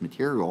 hazardous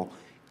material,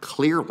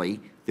 clearly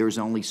there's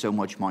only so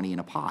much money in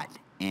a pot.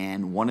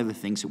 And one of the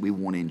things that we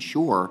want to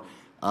ensure,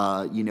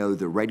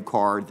 the red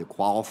card, the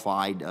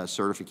qualified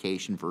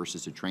certification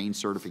versus a trained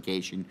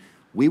certification,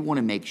 we want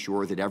to make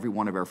sure that every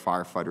one of our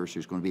firefighters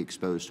who's going to be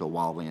exposed to a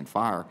wildland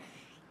fire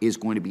is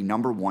going to be,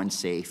 number one,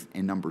 safe,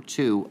 and number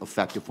two,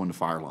 effective on the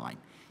fire line.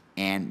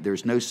 And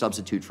there's no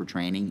substitute for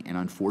training, and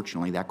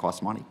unfortunately, that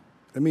costs money.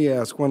 Let me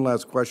ask one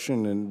last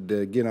question, and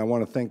again, I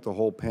want to thank the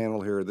whole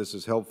panel here. This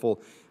is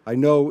helpful. I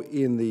know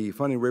in the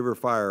Funny River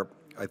fire,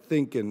 I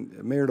think,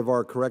 and Mayor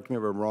Navarre, correct me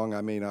if I'm wrong,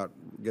 I may not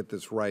get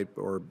this right,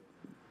 or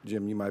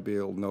Jim, you might be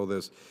able to know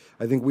this.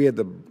 I think we had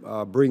to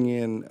bring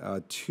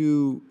in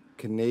 2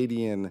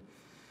 Canadian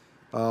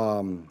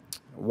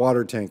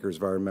water tankers,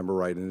 if I remember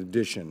right, in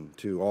addition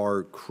to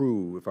our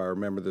crew, if I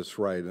remember this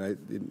right.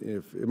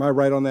 And am I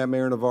right on that,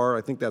 Mayor Navarre?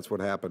 I think that's what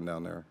happened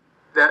down there.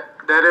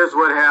 That is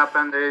what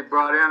happened. They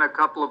brought in a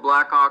couple of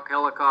Black Hawk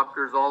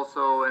helicopters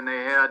also, and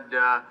they had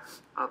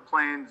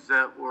planes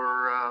that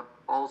were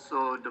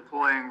also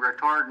deploying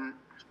retardant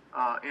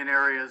in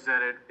areas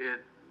that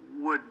it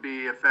would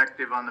be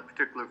effective on the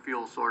particular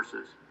fuel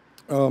sources.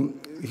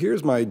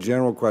 Here's my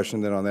general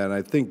question then on that, and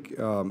I think,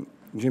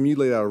 Jim, you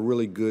laid out a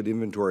really good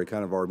inventory,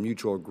 kind of our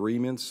mutual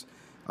agreements.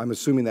 I'm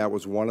assuming that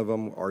was one of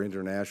them, our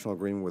international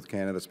agreement with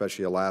Canada,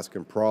 especially Alaska,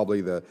 and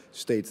probably the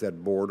states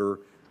that border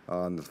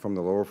from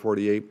the lower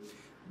 48.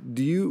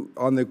 Do you,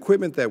 on the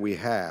equipment that we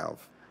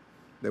have,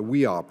 that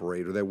we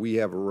operate or that we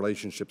have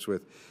relationships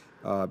with,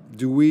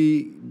 do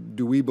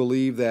we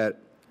believe that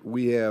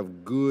we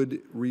have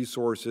good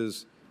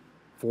resources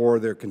for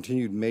their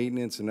continued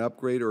maintenance and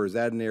upgrade, or is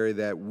that an area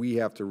that we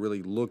have to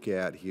really look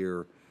at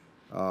here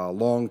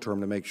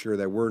long-term to make sure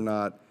that we're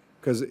not,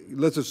 because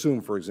let's assume,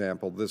 for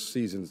example, this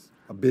season's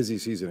a busy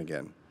season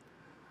again.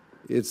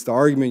 It's the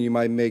argument you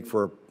might make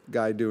for a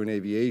guy doing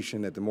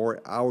aviation that the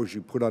more hours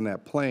you put on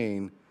that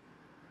plane,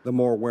 the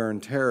more wear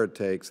and tear it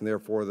takes, and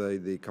therefore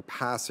the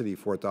capacity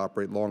for it to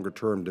operate longer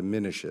term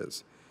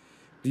diminishes.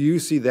 Do you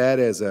see that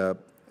as an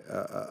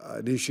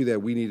issue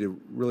that we need to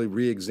really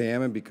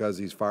re-examine because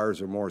these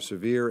fires are more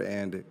severe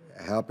and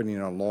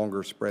happening on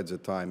longer spreads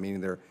of time,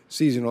 meaning their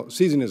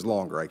season is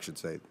longer, I should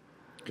say?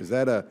 Is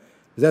that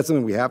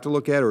something we have to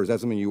look at, or is that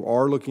something you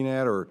are looking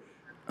at, or?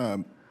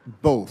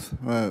 Both.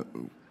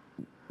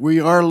 We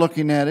are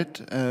looking at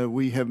it.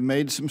 We have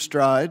made some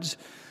strides.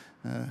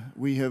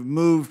 We have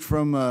moved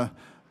from a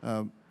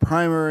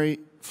primary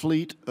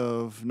fleet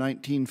of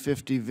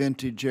 1950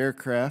 vintage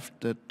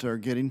aircraft that are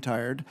getting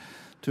tired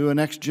to a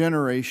next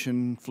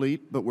generation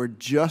fleet, but we're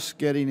just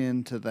getting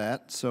into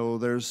that. So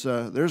there's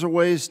a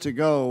ways to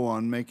go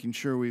on making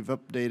sure we've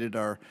updated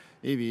our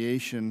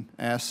aviation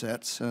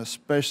assets,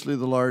 especially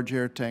the large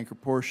air tanker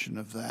portion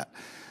of that.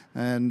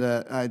 And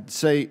I'd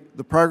say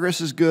the progress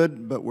is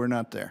good, but we're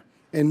not there.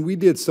 And we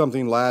did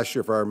something last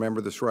year, if I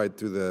remember this right,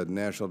 through the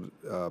National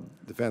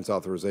Defense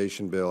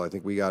Authorization Bill. I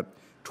think we got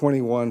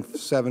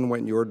 7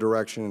 went in your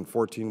direction and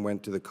 14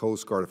 went to the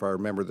Coast Guard, if I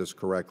remember this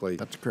correctly.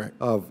 That's correct.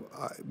 Of,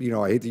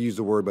 I hate to use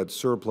the word, but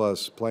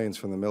surplus planes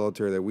from the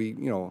military that we,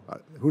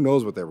 who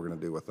knows what they were going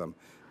to do with them.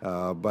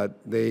 But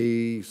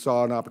they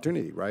saw an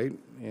opportunity, right?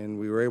 And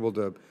we were able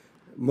to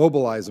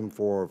mobilize them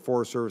for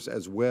Forest Service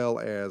as well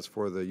as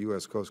for the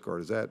U.S. Coast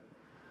Guard. Is that?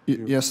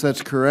 Yes,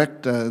 that's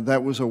correct.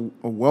 That was a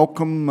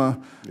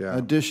welcome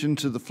addition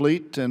to the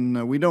fleet,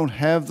 and we don't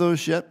have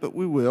those yet, but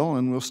we will,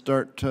 and we'll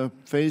start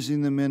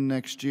phasing them in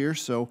next year.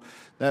 So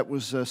that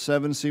was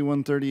 7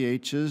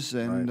 C-130Hs,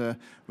 and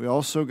we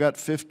also got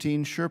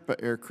 15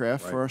 Sherpa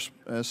aircraft for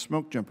our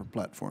smoke jumper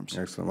platforms.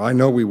 Excellent. Well, I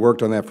know we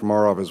worked on that from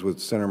our office with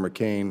Senator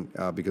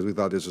McCain because we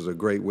thought this was a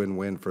great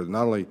win-win for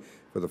not only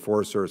for the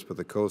Forest Service but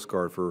the Coast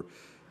Guard for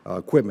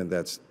equipment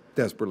that's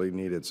desperately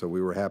needed. So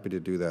we were happy to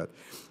do that.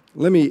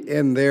 Let me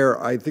end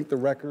there. I think the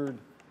record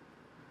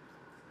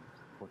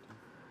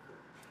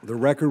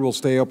will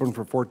stay open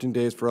for 14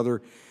 days for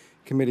other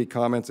committee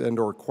comments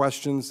and/or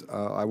questions.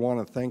 I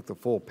want to thank the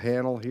full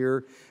panel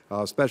here,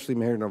 especially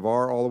Mayor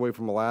Navarre, all the way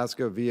from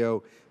Alaska via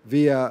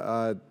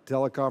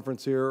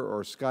teleconference here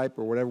or Skype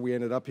or whatever we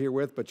ended up here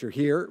with, but you're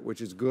here,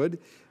 which is good.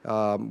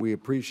 We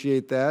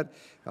appreciate that,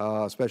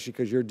 especially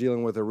because you're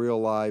dealing with a real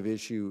live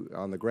issue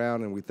on the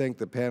ground, and we thank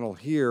the panel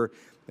here.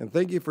 And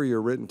thank you for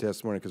your written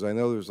testimony, because I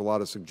know there's a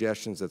lot of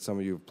suggestions that some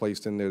of you have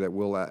placed in there that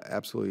we'll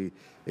absolutely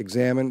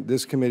examine.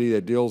 This committee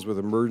that deals with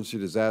emergency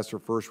disaster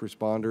first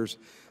responders,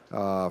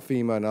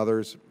 FEMA and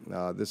others,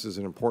 this is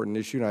an important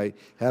issue. And I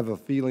have a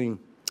feeling,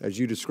 as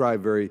you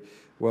described very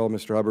well,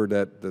 Mr. Hubbard,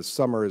 that the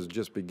summer is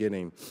just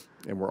beginning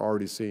and we're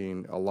already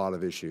seeing a lot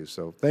of issues.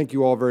 So thank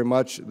you all very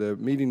much. The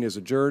meeting is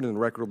adjourned and the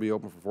record will be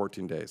open for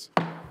 14 days.